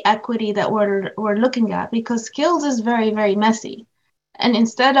bring the equity that we're looking at, because skills is very, very messy. And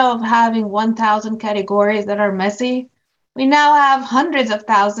instead of having 1,000 categories that are messy, we now have hundreds of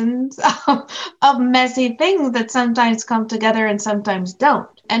thousands of messy things that sometimes come together and sometimes don't.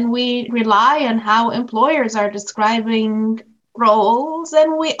 And we rely on how employers are describing roles,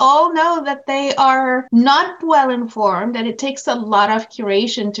 and we all know that they are not well informed, and it takes a lot of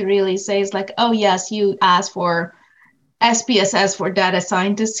curation to really say, it's like, oh yes, you asked for SPSS for data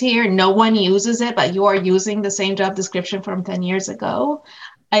scientists here. No one uses it, but you are using the same job description from 10 years ago,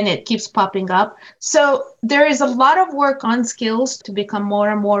 and it keeps popping up. So there is a lot of work on skills to become more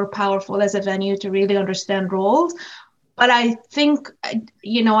and more powerful as a venue to really understand roles. But I think,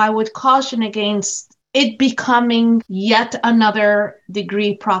 I would caution against it becoming yet another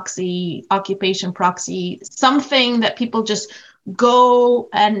degree proxy, occupation proxy, something that people just go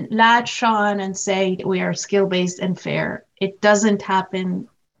and latch on and say we are skill-based and fair. It doesn't happen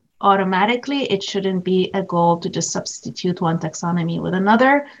automatically. It shouldn't be a goal to just substitute one taxonomy with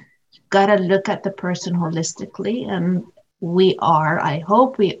another. You've got to look at the person holistically. And I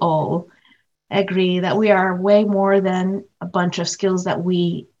hope we all agree that we are way more than a bunch of skills that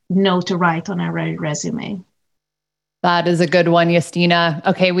we know to write on our resume. That is a good one, Justina.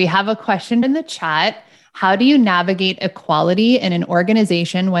 Okay, we have a question in the chat. How do you navigate equality in an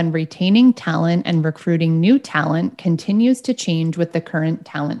organization when retaining talent and recruiting new talent continues to change with the current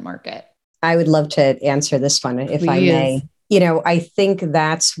talent market? I would love to answer this one, if I may. I think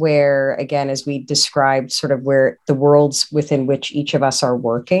that's where, again, as we described, sort of where the worlds within which each of us are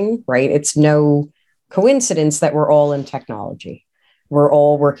working, right? It's no coincidence that we're all in technology. We're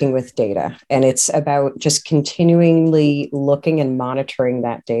all working with data, and it's about just continually looking and monitoring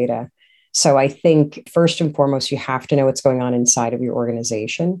that data. So I think first and foremost, you have to know what's going on inside of your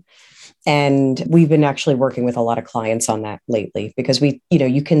organization. And we've been actually working with a lot of clients on that lately, because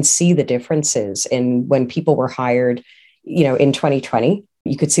you can see the differences in when people were hired, in 2020,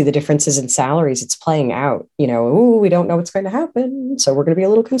 you could see the differences in salaries. It's playing out, we don't know what's going to happen, so we're going to be a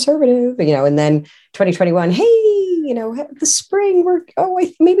little conservative, and then 2021, hey, the spring,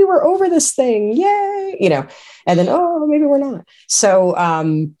 maybe we're over this thing. Yay. And then, oh, maybe we're not. So,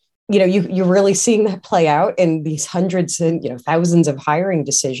 you're really seeing that play out in these hundreds and, thousands of hiring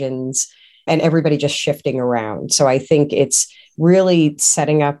decisions and everybody just shifting around. So I think it's really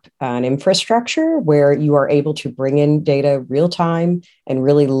setting up an infrastructure where you are able to bring in data real time and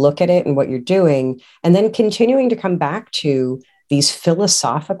really look at it and what you're doing, and then continuing to come back to these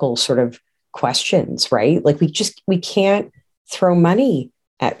philosophical sort of questions, right? Like we can't throw money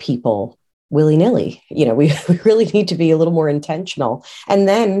at people willy-nilly. We really need to be a little more intentional. And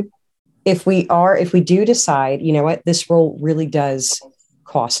then if we do decide, this role really does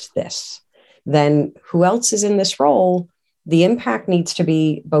cost this, then who else is in this role? The impact needs to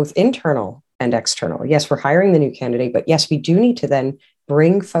be both internal and external. Yes, we're hiring the new candidate, but yes, we do need to then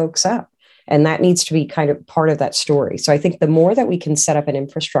bring folks up. And that needs to be kind of part of that story. So I think the more that we can set up an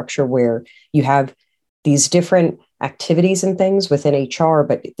infrastructure where you have these different activities and things within HR,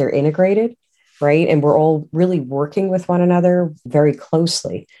 but they're integrated, right? And we're all really working with one another very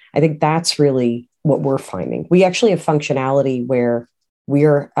closely. I think that's really what we're finding. We actually have functionality where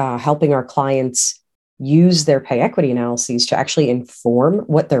we're helping our clients use their pay equity analyses to actually inform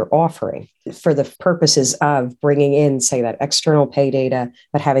what they're offering for the purposes of bringing in, say, that external pay data,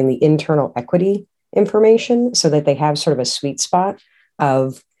 but having the internal equity information so that they have sort of a sweet spot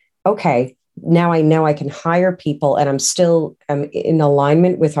of, okay, now I know I can hire people and I'm in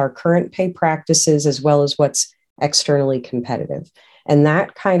alignment with our current pay practices as well as what's externally competitive. And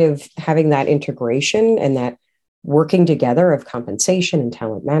that kind of having that integration and that working together of compensation and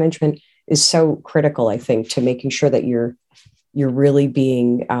talent management is so critical, I think, to making sure that you're really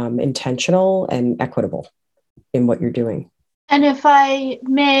being intentional and equitable in what you're doing. And if I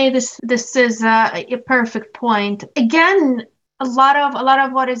may, this is a perfect point. Again, a lot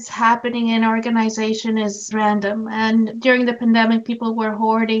of what is happening in organization is random. And during the pandemic, people were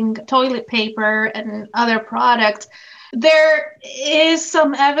hoarding toilet paper and other products. There is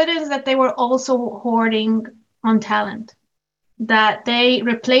some evidence that they were also hoarding on talent, that their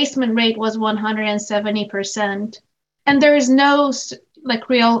replacement rate was 170%. And there is no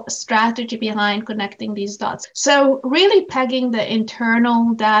real strategy behind connecting these dots. So really pegging the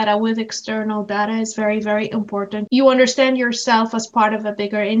internal data with external data is very, very important. You understand yourself as part of a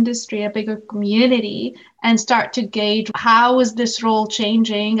bigger industry, a bigger community, and start to gauge, how is this role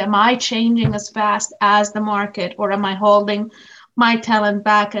changing? Am I changing as fast as the market, or am I holding my talent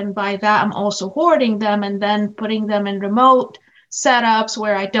back? And by that, I'm also hoarding them and then putting them in remote setups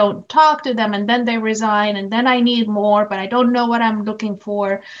where I don't talk to them, and then they resign, and then I need more, but I don't know what I'm looking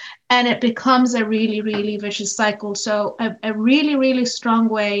for. And it becomes a really, really vicious cycle. So a really, really strong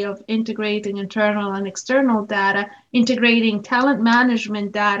way of integrating internal and external data, integrating talent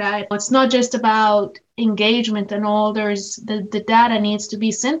management data. It's not just about engagement and all. The data needs to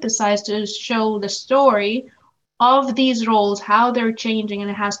be synthesized to show the story of these roles, how they're changing, and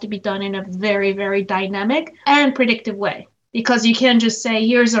it has to be done in a very, very dynamic and predictive way. Because you can't just say,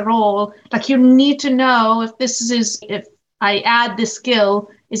 here's a role. Like, you need to know if I add this skill,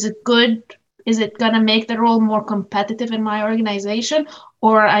 is it good? Is it going to make the role more competitive in my organization?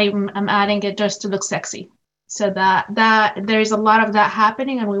 Or I'm adding it just to look sexy. So that there's a lot of that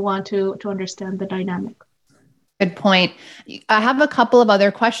happening, and we want to understand the dynamic. Good point. I have a couple of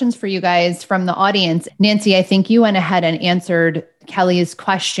other questions for you guys from the audience. Nancy, I think you went ahead and answered Kelly's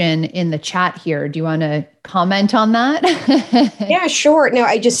question in the chat here. Do you want to comment on that? Yeah, sure. No,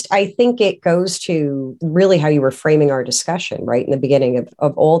 I think it goes to really how you were framing our discussion, right? In the beginning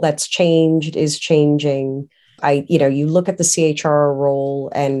of all that's changed is changing. You look at the CHRO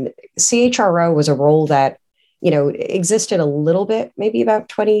role, and CHRO was a role that existed a little bit, maybe about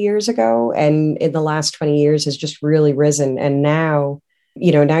 20 years ago. And in the last 20 years has just really risen. And now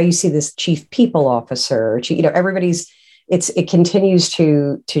you see this chief people officer, it continues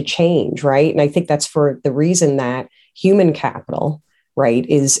to change, right? And I think that's for the reason that human capital, right,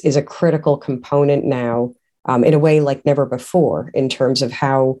 is a critical component now in a way like never before in terms of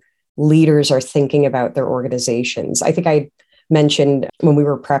how leaders are thinking about their organizations. I think I mentioned when we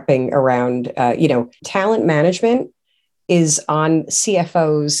were prepping around, talent management is on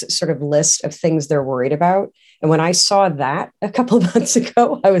CFO's sort of list of things they're worried about. And when I saw that a couple of months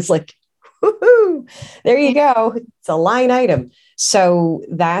ago, I was like, woohoo, there you go. It's a line item. So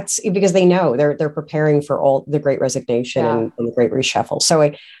that's because they know they're preparing for all the great resignation and the great reshuffle.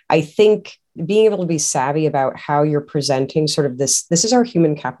 So I think being able to be savvy about how you're presenting sort of this is our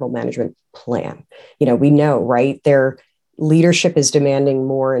human capital management plan. We know, right? Their leadership is demanding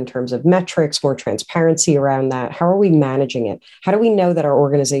more in terms of metrics, more transparency around that. How are we managing it? How do we know that our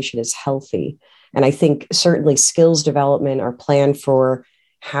organization is healthy? And I think certainly skills development, our plan for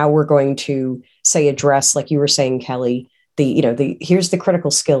how we're going to say address, like you were saying, Kelly, here's the critical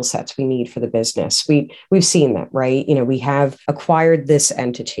skill sets we need for the business. We've seen that, right? We have acquired this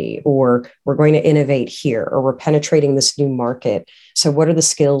entity, or we're going to innovate here, or we're penetrating this new market. So what are the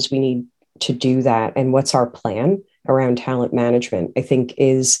skills we need to do that? And what's our plan around talent management? I think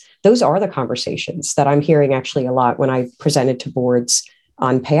those are the conversations that I'm hearing actually a lot when I presented to boards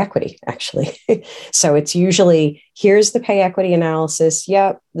on pay equity, actually. So it's usually, here's the pay equity analysis.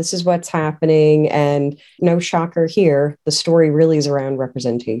 Yep, this is what's happening. And no shocker here, the story really is around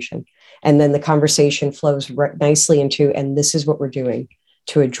representation. And then the conversation flows nicely into, and this is what we're doing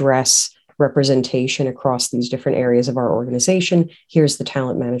to address representation across these different areas of our organization. Here's the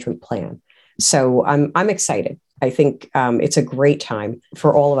talent management plan. So I'm excited. I think it's a great time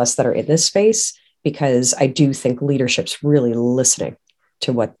for all of us that are in this space, because I do think leadership's really listening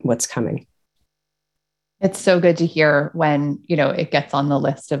to what's coming. It's so good to hear when, it gets on the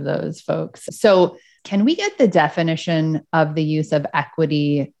list of those folks. So can we get the definition of the use of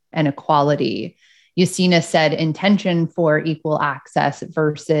equity and equality? Justina said intention for equal access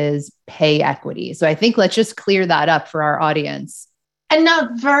versus pay equity. So I think let's just clear that up for our audience. And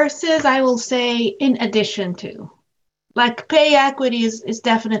not versus, I will say in addition to. Like pay equity is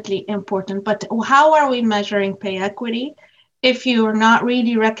definitely important, but how are we measuring pay equity if you're not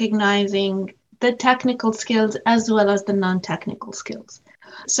really recognizing the technical skills as well as the non-technical skills?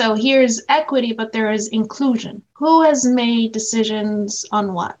 So here's equity, but there is inclusion. Who has made decisions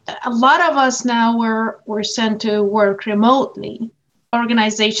on what? A lot of us now were sent to work remotely.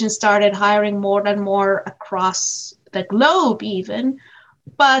 Organizations started hiring more and more across the globe even,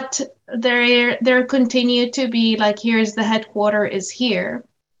 but there continued to be like, here's the headquarter is here.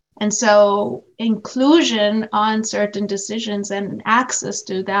 And so inclusion on certain decisions and access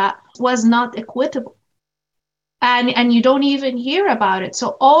to that was not equitable. And you don't even hear about it.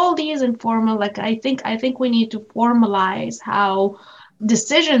 So all these informal, like I think we need to formalize how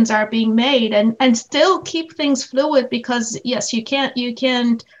decisions are being made and still keep things fluid, because yes, you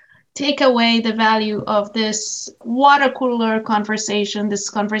can't take away the value of this water cooler conversation, this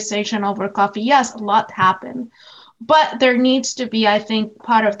conversation over coffee. Yes, a lot happened. But there needs to be, I think,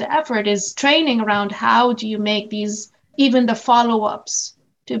 part of the effort is training around how do you make these, even the follow-ups,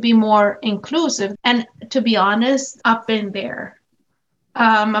 to be more inclusive. And to be honest, I've been there.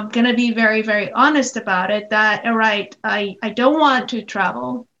 I'm going to be very, very honest about it that, all right, I don't want to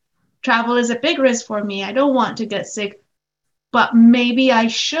travel. Travel is a big risk for me. I don't want to get sick, but maybe I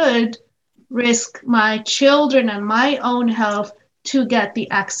should risk my children and my own health to get the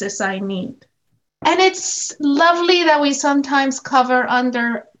access I need. And it's lovely that we sometimes cover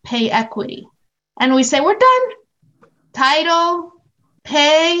under pay equity. And we say, we're done. Title,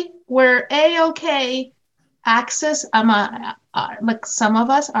 pay, we're A-okay. Access, like some of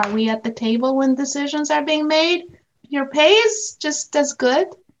us, are we at the table when decisions are being made? Your pay is just as good.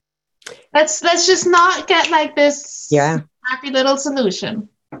 Let's just not get like this happy little solution.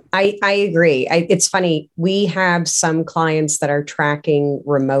 I agree. It's funny. We have some clients that are tracking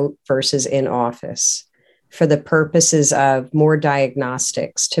remote versus in office for the purposes of more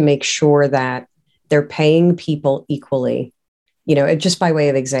diagnostics to make sure that they're paying people equally, just by way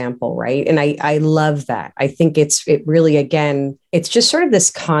of example, right? And I love that. I think it really, again, it's just sort of this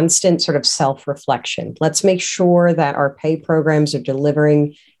constant sort of self-reflection. Let's make sure that our pay programs are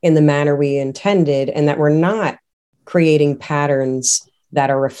delivering in the manner we intended and that we're not creating patterns that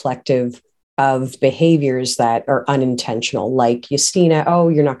are reflective of behaviors that are unintentional, like Justina, oh,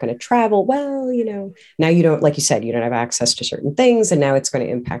 you're not going to travel. Well, now you don't, like you said, you don't have access to certain things, and now it's going to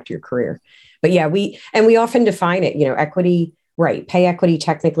impact your career. But yeah, we often define it, equity, right? Pay equity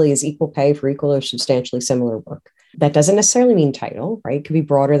technically is equal pay for equal or substantially similar work. That doesn't necessarily mean title, right? It could be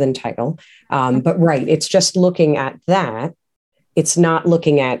broader than title. But right, it's just looking at that. It's not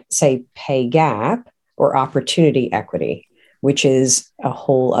looking at, say, pay gap or opportunity equity, which is a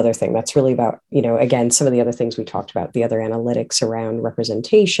whole other thing. That's really about, again, some of the other things we talked about, the other analytics around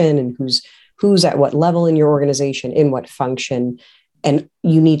representation and who's at what level in your organization, in what function. And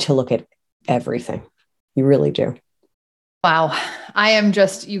you need to look at everything. You really do. Wow.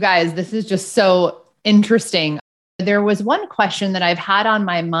 You guys, this is just so interesting. There was one question that I've had on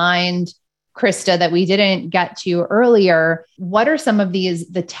my mind, Krista, that we didn't get to earlier. What are some of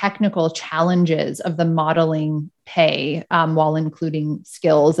the technical challenges of the modeling pay while including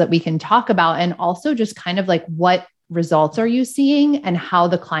skills that we can talk about? And also just kind of like what results are you seeing and how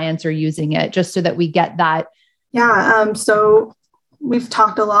the clients are using it, just so that we get that. Yeah. So we've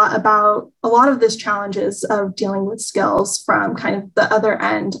talked a lot about a lot of these challenges of dealing with skills from kind of the other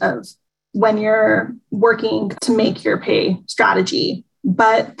end of when you're working to make your pay strategy.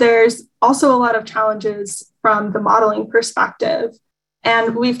 But there's also a lot of challenges from the modeling perspective.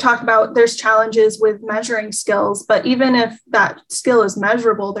 And we've talked about there's challenges with measuring skills, but even if that skill is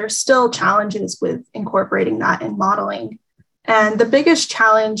measurable, there's still challenges with incorporating that in modeling. And the biggest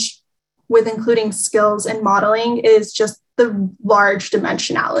challenge with including skills in modeling is just the large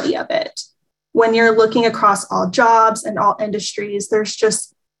dimensionality of it. When you're looking across all jobs and all industries,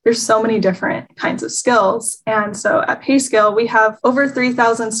 there's so many different kinds of skills. And so at PayScale, we have over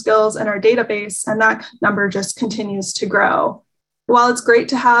 3,000 skills in our database, and that number just continues to grow. While it's great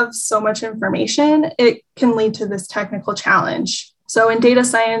to have so much information, it can lead to this technical challenge. So in data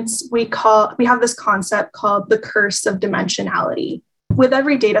science, we have this concept called the curse of dimensionality. With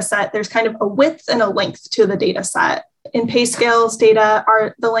every data set, there's kind of a width and a length to the data set. In PayScale's data,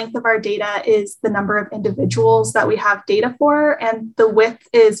 the length of our data is the number of individuals that we have data for, and the width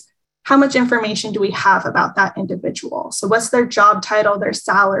is how much information do we have about that individual? So what's their job title, their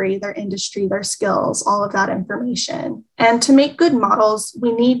salary, their industry, their skills, all of that information. And to make good models,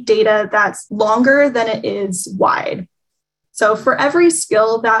 we need data that's longer than it is wide. So for every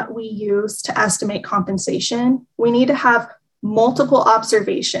skill that we use to estimate compensation, we need to have multiple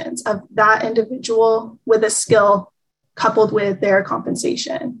observations of that individual with a skill coupled with their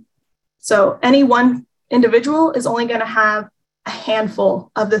compensation. So any one individual is only going to have a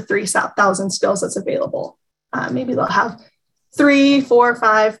handful of the 3,000 skills that's available. Maybe they'll have 3, 4,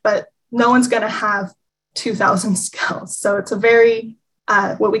 5, but no one's going to have 2,000 skills. So it's a very,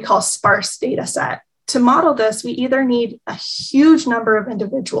 what we call sparse data set. To model this, we either need a huge number of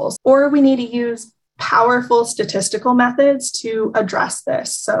individuals, or we need to use powerful statistical methods to address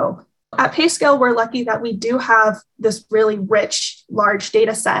this. So at PayScale, we're lucky that we do have this really rich, large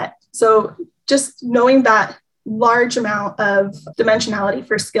data set. So just knowing that large amount of dimensionality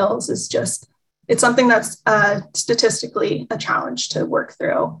for skills it's something that's statistically a challenge to work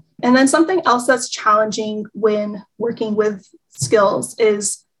through. And then something else that's challenging when working with skills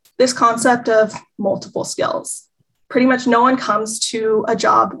is this concept of multiple skills. Pretty much no one comes to a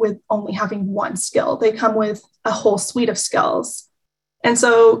job with only having one skill. They come with a whole suite of skills. And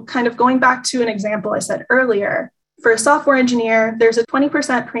so kind of going back to an example I said earlier, for a software engineer, there's a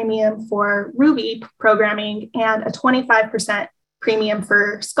 20% premium for Ruby programming and a 25% premium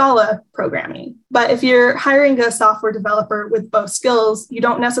for Scala programming. But if you're hiring a software developer with both skills, you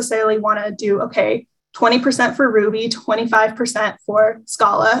don't necessarily want to do, 20% for Ruby, 25% for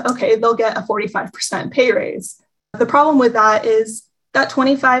Scala. Okay, they'll get a 45% pay raise. The problem with that is that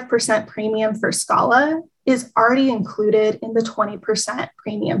 25% premium for Scala is already included in the 20%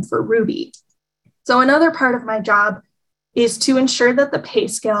 premium for Ruby. So another part of my job is to ensure that the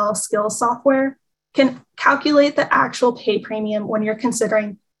PayScale skills software can calculate the actual pay premium when you're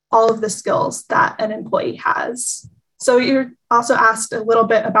considering all of the skills that an employee has. So you're also asked a little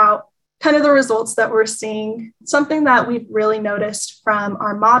bit about kind of the results that we're seeing. Something that we've really noticed from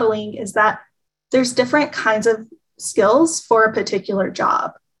our modeling is that there's different kinds of skills for a particular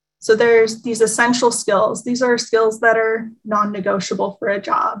job. So there's these essential skills. These are skills that are non-negotiable for a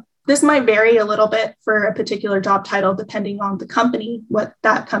job. This might vary a little bit for a particular job title, depending on the company, what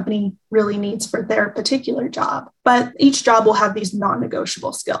that company really needs for their particular job. But each job will have these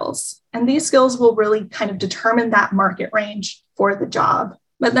non-negotiable skills. And these skills will really kind of determine that market range for the job.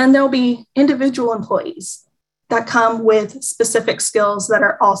 But then there'll be individual employees that come with specific skills that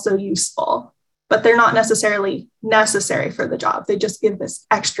are also useful, but they're not necessarily necessary for the job. They just give this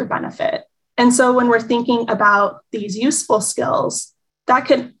extra benefit. And so when we're thinking about these useful skills, that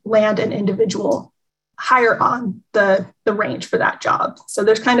could land an individual higher on the range for that job. So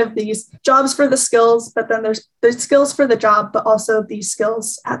there's kind of these jobs for the skills, but then there's the skills for the job, but also these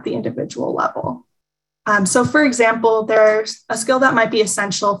skills at the individual level. So for example, there's a skill that might be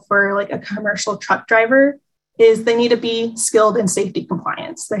essential for like a commercial truck driver is they need to be skilled in safety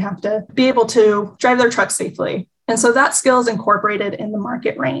compliance. They have to be able to drive their truck safely. And so that skill is incorporated in the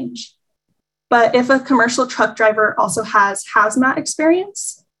market range. But if a commercial truck driver also has hazmat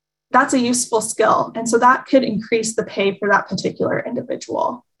experience, that's a useful skill. And so that could increase the pay for that particular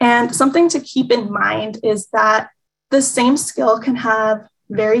individual. And something to keep in mind is that the same skill can have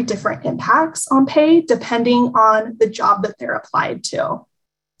very different impacts on pay depending on the job that they're applied to.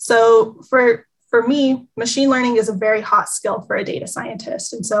 So for me, machine learning is a very hot skill for a data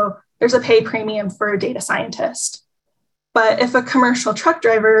scientist. And so there's a pay premium for a data scientist. But if a commercial truck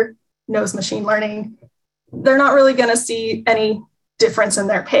driver knows machine learning, they're not really going to see any difference in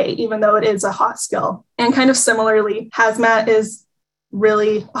their pay, even though it is a hot skill. And kind of similarly, hazmat is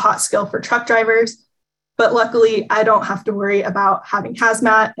really a hot skill for truck drivers. But luckily, I don't have to worry about having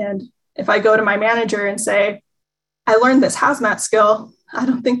hazmat. And if I go to my manager and say, I learned this hazmat skill, I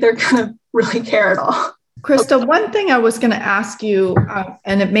don't think they're going to really care at all. Krista, one thing I was going to ask you,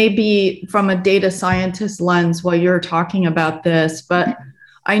 and it may be from a data scientist lens while you're talking about this, but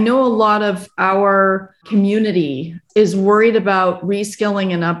I know a lot of our community is worried about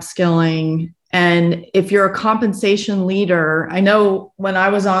reskilling and upskilling. And if you're a compensation leader, I know when I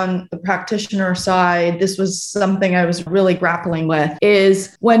was on the practitioner side, this was something I was really grappling with,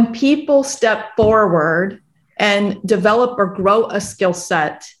 is when people step forward and develop or grow a skill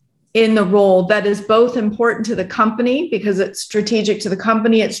set in the role that is both important to the company because it's strategic to the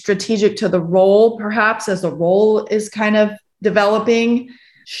company, it's strategic to the role, perhaps as the role is kind of developing.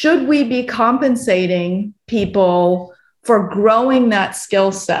 Should we be compensating people for growing that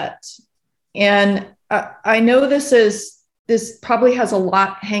skill set? And I know this probably has a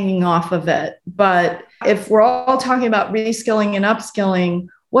lot hanging off of it, but if we're all talking about reskilling and upskilling,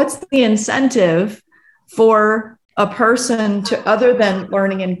 what's the incentive for a person to, other than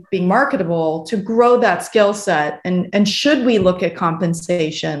learning and being marketable, to grow that skill set? And should we look at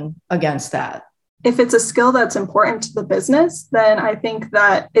compensation against that? If it's a skill that's important to the business, then I think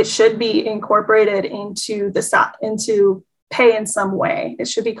that it should be incorporated into into pay in some way. It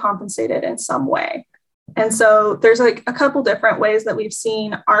should be compensated in some way. And so there's like a couple different ways that we've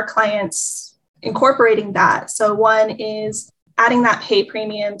seen our clients incorporating that. So one is adding that pay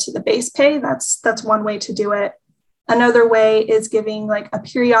premium to the base pay. That's one way to do it. Another way is giving like a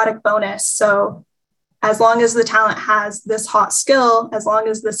periodic bonus. So as long as the talent has this hot skill, as long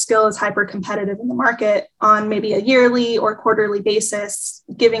as the skill is hyper competitive in the market on maybe a yearly or quarterly basis,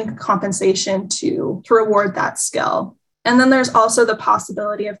 giving compensation to reward that skill. And then there's also the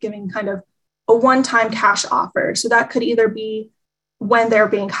possibility of giving kind of a one-time cash offer. So that could either be when they're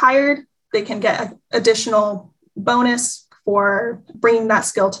being hired, they can get an additional bonus for bringing that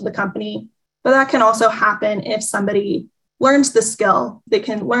skill to the company. But that can also happen if somebody learns the skill. They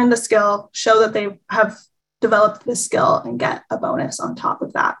can learn the skill, show that they have developed the skill, and get a bonus on top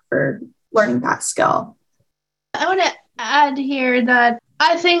of that for learning that skill. I want to add here that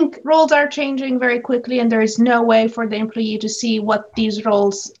I think roles are changing very quickly, and there is no way for the employee to see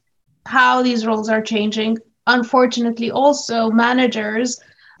how these roles are changing. Unfortunately, also managers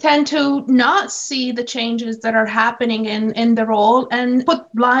tend to not see the changes that are happening in the role and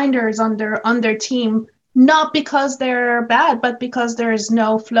put blinders on their team, not because they're bad, but because there is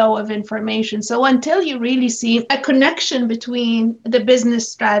no flow of information. So until you really see a connection between the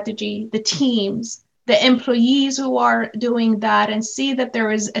business strategy, the teams, the employees who are doing that, and see that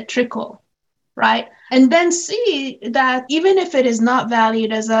there is a trickle, right? And then see that even if it is not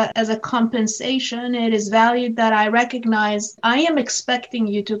valued as a compensation, it is valued that I recognize I am expecting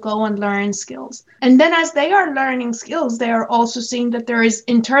you to go and learn skills. And then as they are learning skills, they are also seeing that there is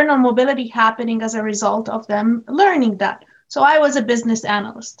internal mobility happening as a result of them learning that. So I was a business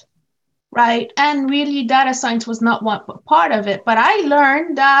analyst, right? And really data science was not one part of it, but I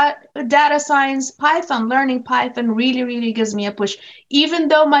learned that data science, learning Python really, really gives me a push, even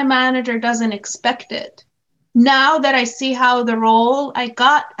though my manager doesn't expect it. Now that I see how the role, I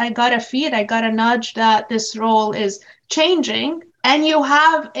got a nudge that this role is changing, and you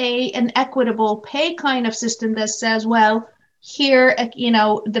have an equitable pay kind of system that says, well, here,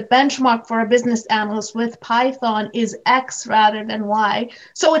 the benchmark for a business analyst with Python is X rather than Y.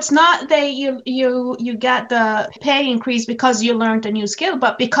 So it's not that you get the pay increase because you learned a new skill,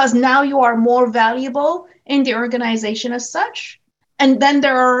 but because now you are more valuable in the organization as such. And then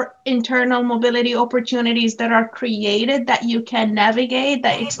there are internal mobility opportunities that are created that you can navigate,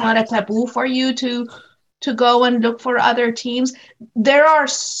 that it's not a taboo for you to go and look for other teams. There are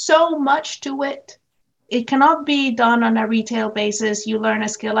so much to it. It cannot be done on a retail basis. You learn a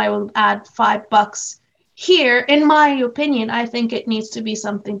skill, I will add $5. Here, in my opinion, I think it needs to be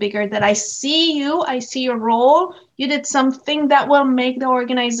something bigger, that I see your role. You did something that will make the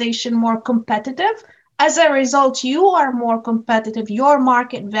organization more competitive. As a result, you are more competitive. Your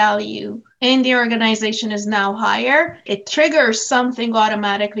market value in the organization is now higher. It triggers something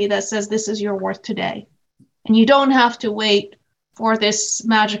automatically that says this is your worth today. And you don't have to wait for this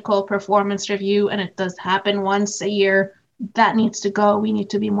magical performance review, and it does happen once a year. That needs to go. We need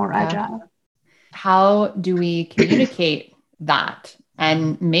to be more agile. How do we communicate that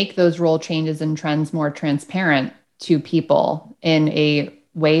and make those role changes and trends more transparent to people in a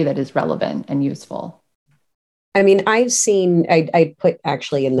way that is relevant and useful? I mean, I've seen, I put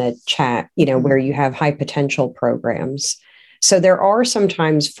actually in the chat, where you have high potential programs. So there are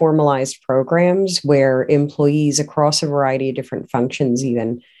sometimes formalized programs where employees across a variety of different functions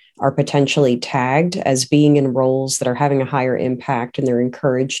even are potentially tagged as being in roles that are having a higher impact, and they're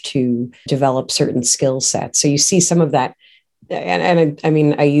encouraged to develop certain skill sets. So you see some of that. And I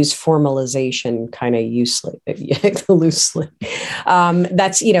mean, I use formalization kind of loosely.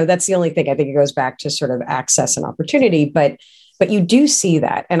 That's the only thing. I think it goes back to sort of access and opportunity, but you do see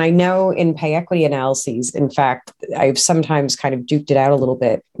that. And I know in pay equity analyses, in fact, I've sometimes kind of duked it out a little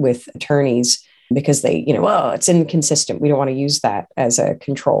bit with attorneys because they, it's inconsistent. We don't want to use that as a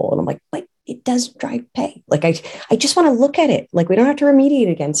control. And I'm like, it does drive pay. Like, I just want to look at it. Like, we don't have to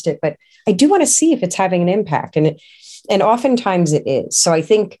remediate against it, but I do want to see if it's having an impact. And oftentimes it is. So I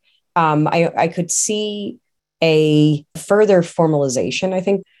think I could see a further formalization, I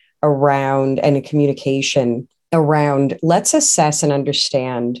think, around and a communication around, let's assess and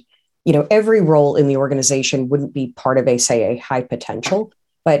understand, every role in the organization wouldn't be part of a high potential,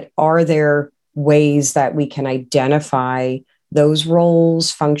 but are there ways that we can identify those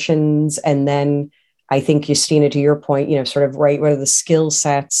roles, functions, and then I think, Justina, to your point, sort of, right, what are the skill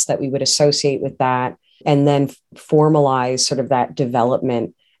sets that we would associate with that? And then formalize sort of that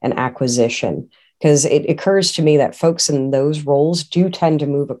development and acquisition. Because it occurs to me that folks in those roles do tend to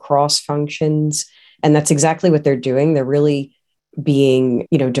move across functions. And that's exactly what they're doing. They're really being,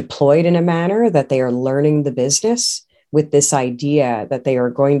 deployed in a manner that they are learning the business with this idea that they are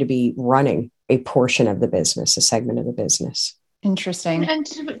going to be running a portion of the business, a segment of the business. Interesting. And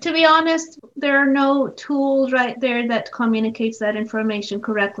to be honest, there are no tools right there that communicates that information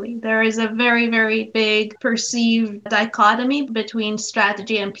correctly. There is a very, very big perceived dichotomy between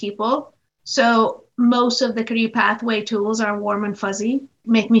strategy and people. So most of the career pathway tools are warm and fuzzy,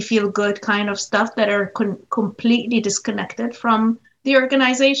 make me feel good kind of stuff that are completely disconnected from the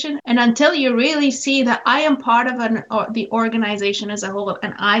organization. And until you really see that I am part of the organization as a whole,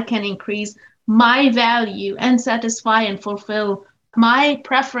 and I can increase my value and satisfy and fulfill my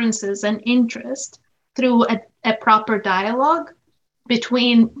preferences and interest through a proper dialogue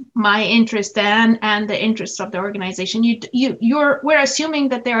between my interest and the interests of the organization. We're assuming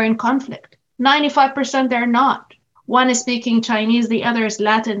that they're in conflict. 95% they're not. One is speaking Chinese, the other is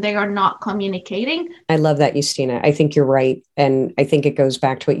Latin. They are not communicating. I love that, Justina. I think you're right. And I think it goes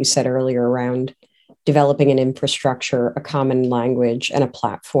back to what you said earlier around developing an infrastructure, a common language, and a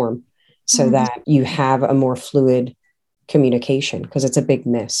platform so that you have a more fluid communication, because it's a big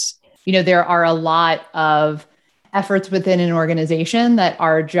miss. There are a lot of efforts within an organization that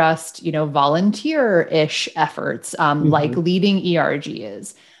are just, volunteer-ish efforts, like leading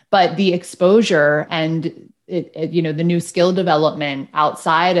ERGs. But the exposure and the new skill development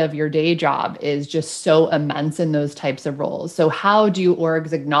outside of your day job is just so immense in those types of roles. So how do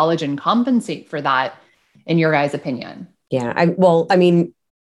orgs acknowledge and compensate for that, in your guys' opinion? Yeah,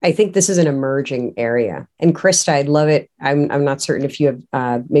 I think this is an emerging area. And Krista, I'd love it. I'm not certain if you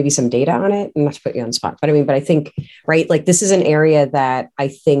have maybe some data on it, and not to put you on the spot, but I think, right, like this is an area that I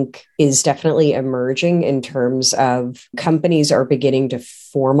think is definitely emerging in terms of companies are beginning to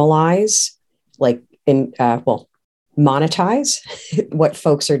formalize, monetize what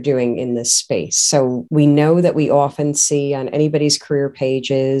folks are doing in this space. So we know that we often see on anybody's career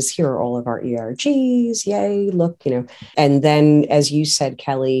pages, here are all of our ERGs, yay, look, and then, as you said,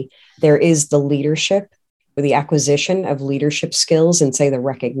 Kelly, there is the leadership, the acquisition of leadership skills and the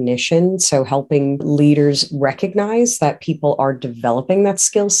recognition. So helping leaders recognize that people are developing that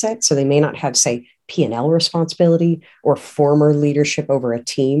skill set. So they may not have, P&L responsibility or former leadership over a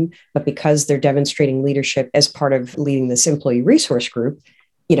team, but because they're demonstrating leadership as part of leading this employee resource group,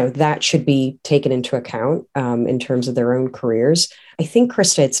 that should be taken into account in terms of their own careers. I think,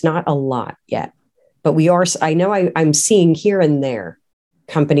 Krista, it's not a lot yet, but I'm seeing here and there,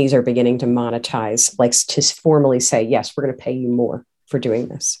 companies are beginning to monetize, like to formally say, yes, we're going to pay you more for doing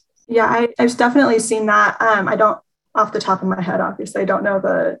this. Yeah, I've definitely seen that. I don't, off the top of my head, obviously, I don't know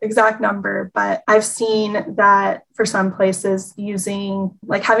the exact number, but I've seen that for some places using,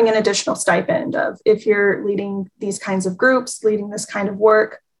 having an additional stipend of, if you're leading these kinds of groups, leading this kind of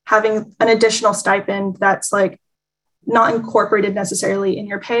work, having an additional stipend that's not incorporated necessarily in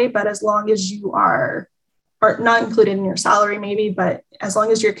your pay, but as long as you are not included in your salary maybe, but as long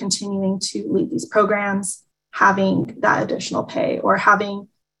as you're continuing to lead these programs, having that additional pay or having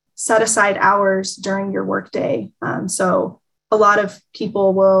set aside hours during your workday. So a lot of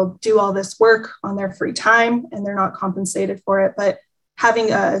people will do all this work on their free time and they're not compensated for it, but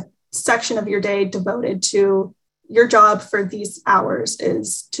having a section of your day devoted to your job for these hours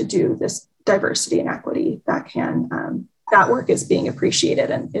is to do this diversity and equity that work is being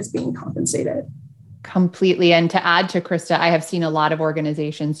appreciated and is being compensated. Completely. And to add to Krista, I have seen a lot of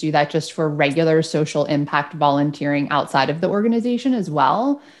organizations do that just for regular social impact volunteering outside of the organization as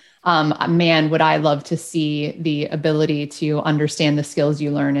well. Man, would I love to see the ability to understand the skills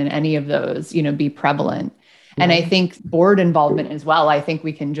you learn in any of those, be prevalent. And I think board involvement as well. I think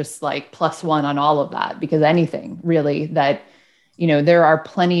we can just like +1 on all of that, because anything really that, there are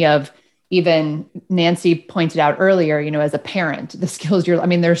plenty of, even Nancy pointed out earlier, as a parent, the skills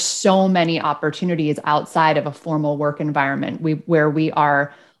there's so many opportunities outside of a formal work environment where we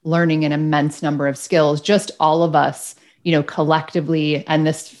are learning an immense number of skills, just all of us, collectively, and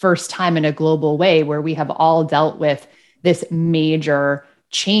this first time in a global way where we have all dealt with this major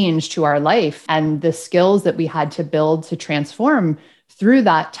change to our life, and the skills that we had to build to transform through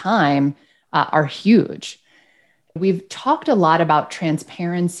that time are huge. We've talked a lot about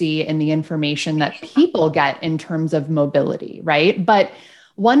transparency in the information that people get in terms of mobility, right? But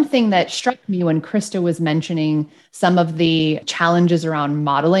one thing that struck me when Krista was mentioning some of the challenges around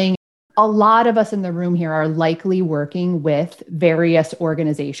modeling, a lot of us in the room here are likely working with various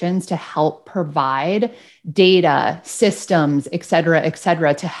organizations to help provide data, systems, et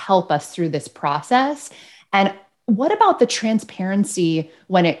cetera, to help us through this process. And what about the transparency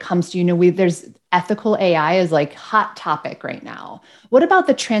when it comes to, there's ethical AI is like hot topic right now. What about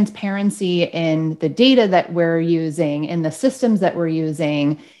the transparency in the data that we're using, in the systems that we're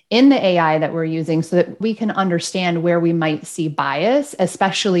using, in the AI that we're using, so that we can understand where we might see bias,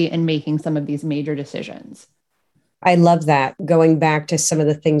 especially in making some of these major decisions? I love that. Going back to some of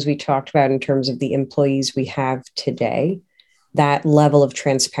the things we talked about in terms of the employees we have today, that level of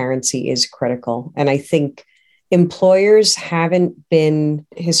transparency is critical. And I think employers haven't been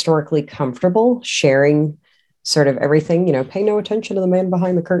historically comfortable sharing sort of everything, pay no attention to the man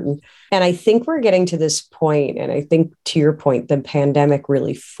behind the curtain. And I think we're getting to this point, and I think to your point, the pandemic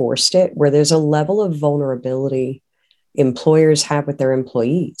really forced it, where there's a level of vulnerability employers have with their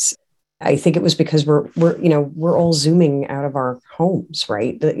employees. I think it was because we're all Zooming out of our homes,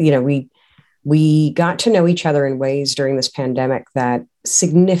 right? We got to know each other in ways during this pandemic that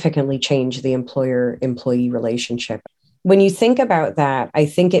significantly changed the employer-employee relationship. When you think about that, I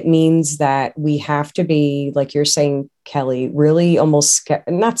think it means that we have to be, like you're saying, Kelly, really almost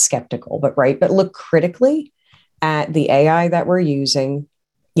not skeptical, but look critically at the AI that we're using.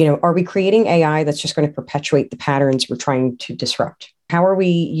 Are we creating AI that's just going to perpetuate the patterns we're trying to disrupt? How are we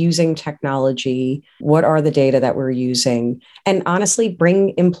using technology? What are the data that we're using? And honestly,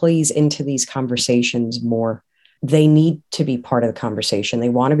 bring employees into these conversations more. They need to be part of the conversation. They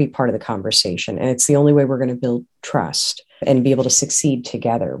want to be part of the conversation. And it's the only way we're going to build trust and be able to succeed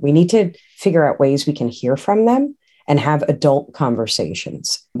together. We need to figure out ways we can hear from them and have adult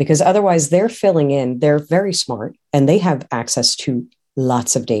conversations, because otherwise they're filling in. They're very smart and they have access to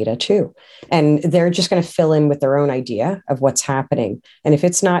lots of data too. And they're just going to fill in with their own idea of what's happening. And if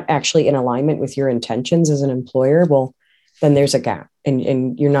it's not actually in alignment with your intentions as an employer, well, then there's a gap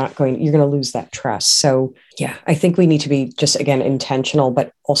and you're going to lose that trust. So yeah, I think we need to be just, again, intentional,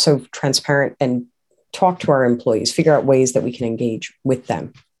 but also transparent and talk to our employees, figure out ways that we can engage with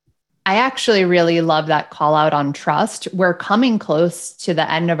them. I actually really love that call out on trust. We're coming close to the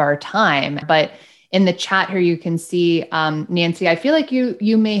end of our time, but in the chat here, you can see, Nancy, I feel like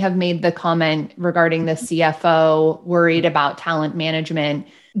you may have made the comment regarding the CFO worried about talent management.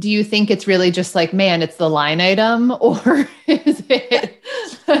 Do you think it's really just like, man, it's the line item, or is it?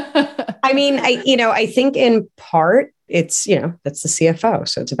 I mean, I think in part it's, that's the CFO.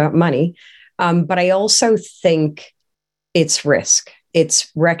 So it's about money. But I also think it's risk.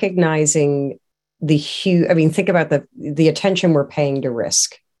 It's recognizing think about the attention we're paying to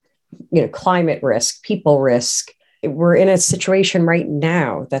risk. Climate risk, people risk. We're in a situation right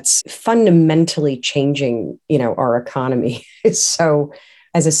now that's fundamentally changing, our economy. So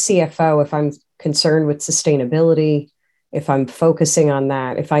as a CFO, if I'm concerned with sustainability, if I'm focusing on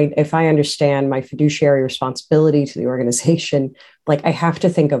that, if I understand my fiduciary responsibility to the organization, like I have to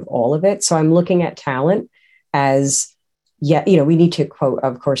think of all of it. So I'm looking at talent as, we need to, quote,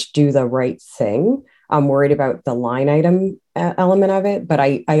 of course, do the right thing. I'm worried about the line item element of it, but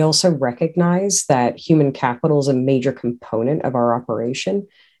I also recognize that human capital is a major component of our operation,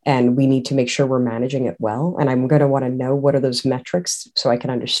 and we need to make sure we're managing it well. And I'm going to want to know what are those metrics so I can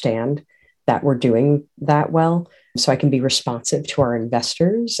understand that we're doing that well, so I can be responsive to our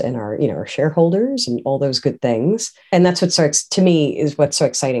investors and our shareholders and all those good things. And that's to me is what's so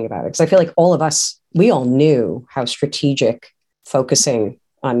exciting about it, because I feel like all of us, we all knew how strategic focusing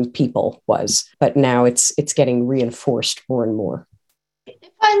on people was, but now it's getting reinforced more and more. If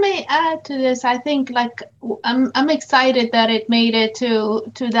I may add to this, I think I'm excited that it made it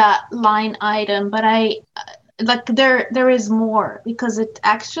to that line item, but there is more, because it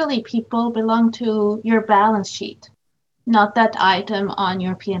actually, people belong to your balance sheet. not that item on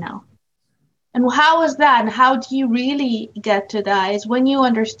your P&L. And how is that? And how do you really get to that? Is when you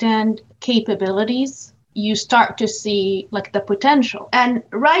understand capabilities, you start to see like the potential. And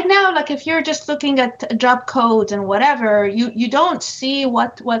right now, like if you're just looking at job codes and whatever, you don't see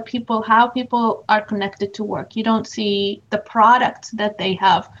how people are connected to work. You don't see the product that they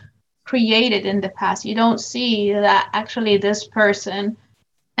have created in the past. You don't see that actually this person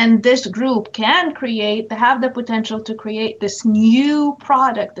and this group can have the potential to create this new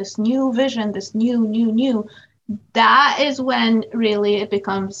product, this new vision, this new. That is when really it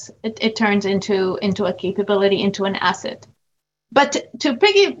turns into a capability, into an asset. But to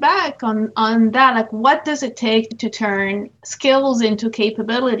piggyback on that, like what does it take to turn skills into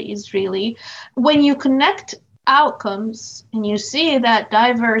capabilities really? When you connect outcomes and you see that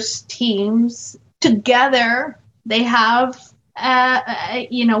diverse teams together, they have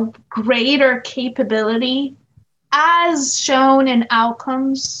greater capability as shown in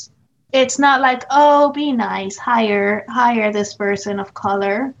outcomes. It's not like, oh, be nice, hire this person of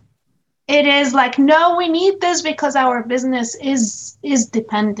color. It is like, no, we need this because our business is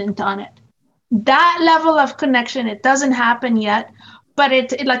dependent on it. That level of connection, it doesn't happen yet, but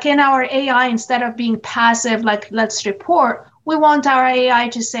it like in our AI, instead of being passive, like let's report, we want our AI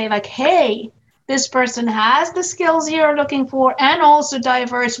to say like, hey, this person has the skills you're looking for and also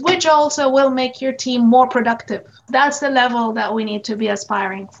diverse, which also will make your team more productive. That's the level that we need to be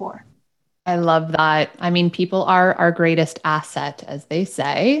aspiring for. I love that. I mean, people are our greatest asset, as they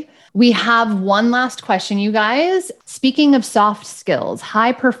say. We have one last question, you guys. Speaking of soft skills,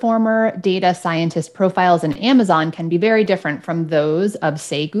 high performer data scientist profiles in Amazon can be very different from those of,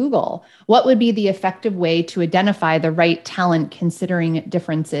 say, Google. What would be the effective way to identify the right talent considering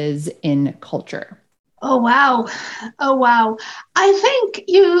differences in culture? Oh, wow. I think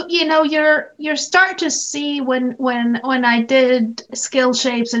you start to see when I did skill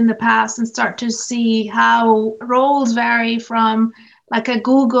shapes in the past and start to see how roles vary from like a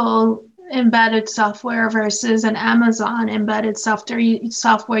Google embedded software versus an Amazon embedded software,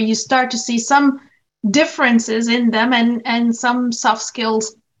 you start to see some differences in them and some soft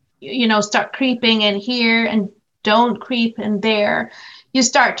skills, start creeping in here and don't creep in there. You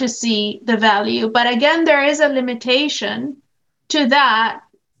start to see the value. But again, there is a limitation to that,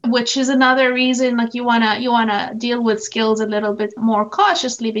 which is another reason like you wanna deal with skills a little bit more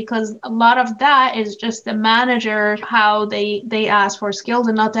cautiously, because a lot of that is just the manager, how they ask for skills,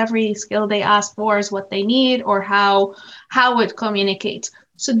 and not every skill they ask for is what they need or how it communicates.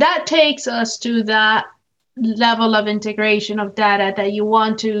 So that takes us to that level of integration of data that you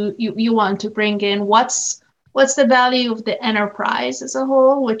want to bring in. What's the value of the enterprise as a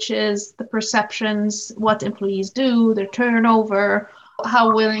whole, which is the perceptions, what employees do, their turnover,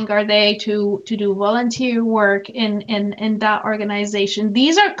 how willing are they to do volunteer work in that organization.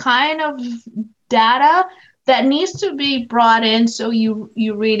 These are kind of data that needs to be brought in so you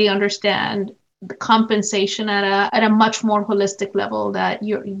really understand the compensation at a much more holistic level, that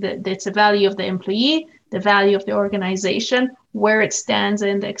it's the value of the employee, the value of the organization, where it stands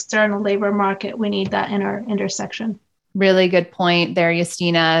in the external labor market. We need that intersection. Really good point there,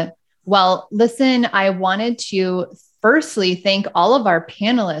 Justyna. Well, listen, I wanted to firstly thank all of our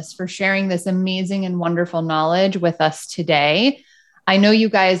panelists for sharing this amazing and wonderful knowledge with us today. I know you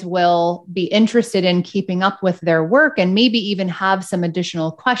guys will be interested in keeping up with their work and maybe even have some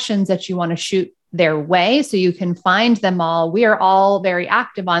additional questions that you want to shoot their way, so you can find them all. We are all very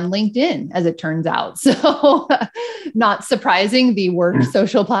active on LinkedIn, as it turns out. So not surprising, the work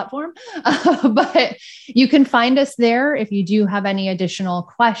social platform, but you can find us there if you do have any additional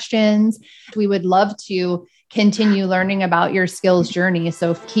questions. We would love to continue learning about your skills journey,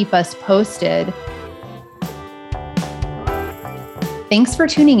 so keep us posted. Thanks for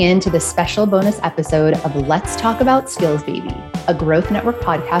tuning in to this special bonus episode of Let's Talk About Skills Baby, a Growth Network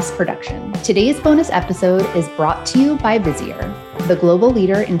podcast production. Today's bonus episode is brought to you by Visier, the global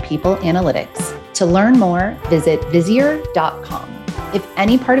leader in people analytics. To learn more, visit Visier.com. If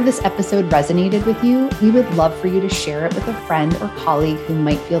any part of this episode resonated with you, we would love for you to share it with a friend or colleague who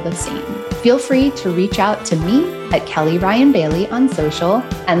might feel the same. Feel free to reach out to me at Kelly Ryan Bailey on social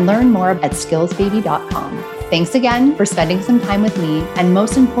and learn more at skillsbaby.com. Thanks again for spending some time with me, and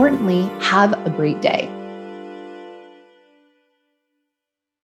most importantly, have a great day.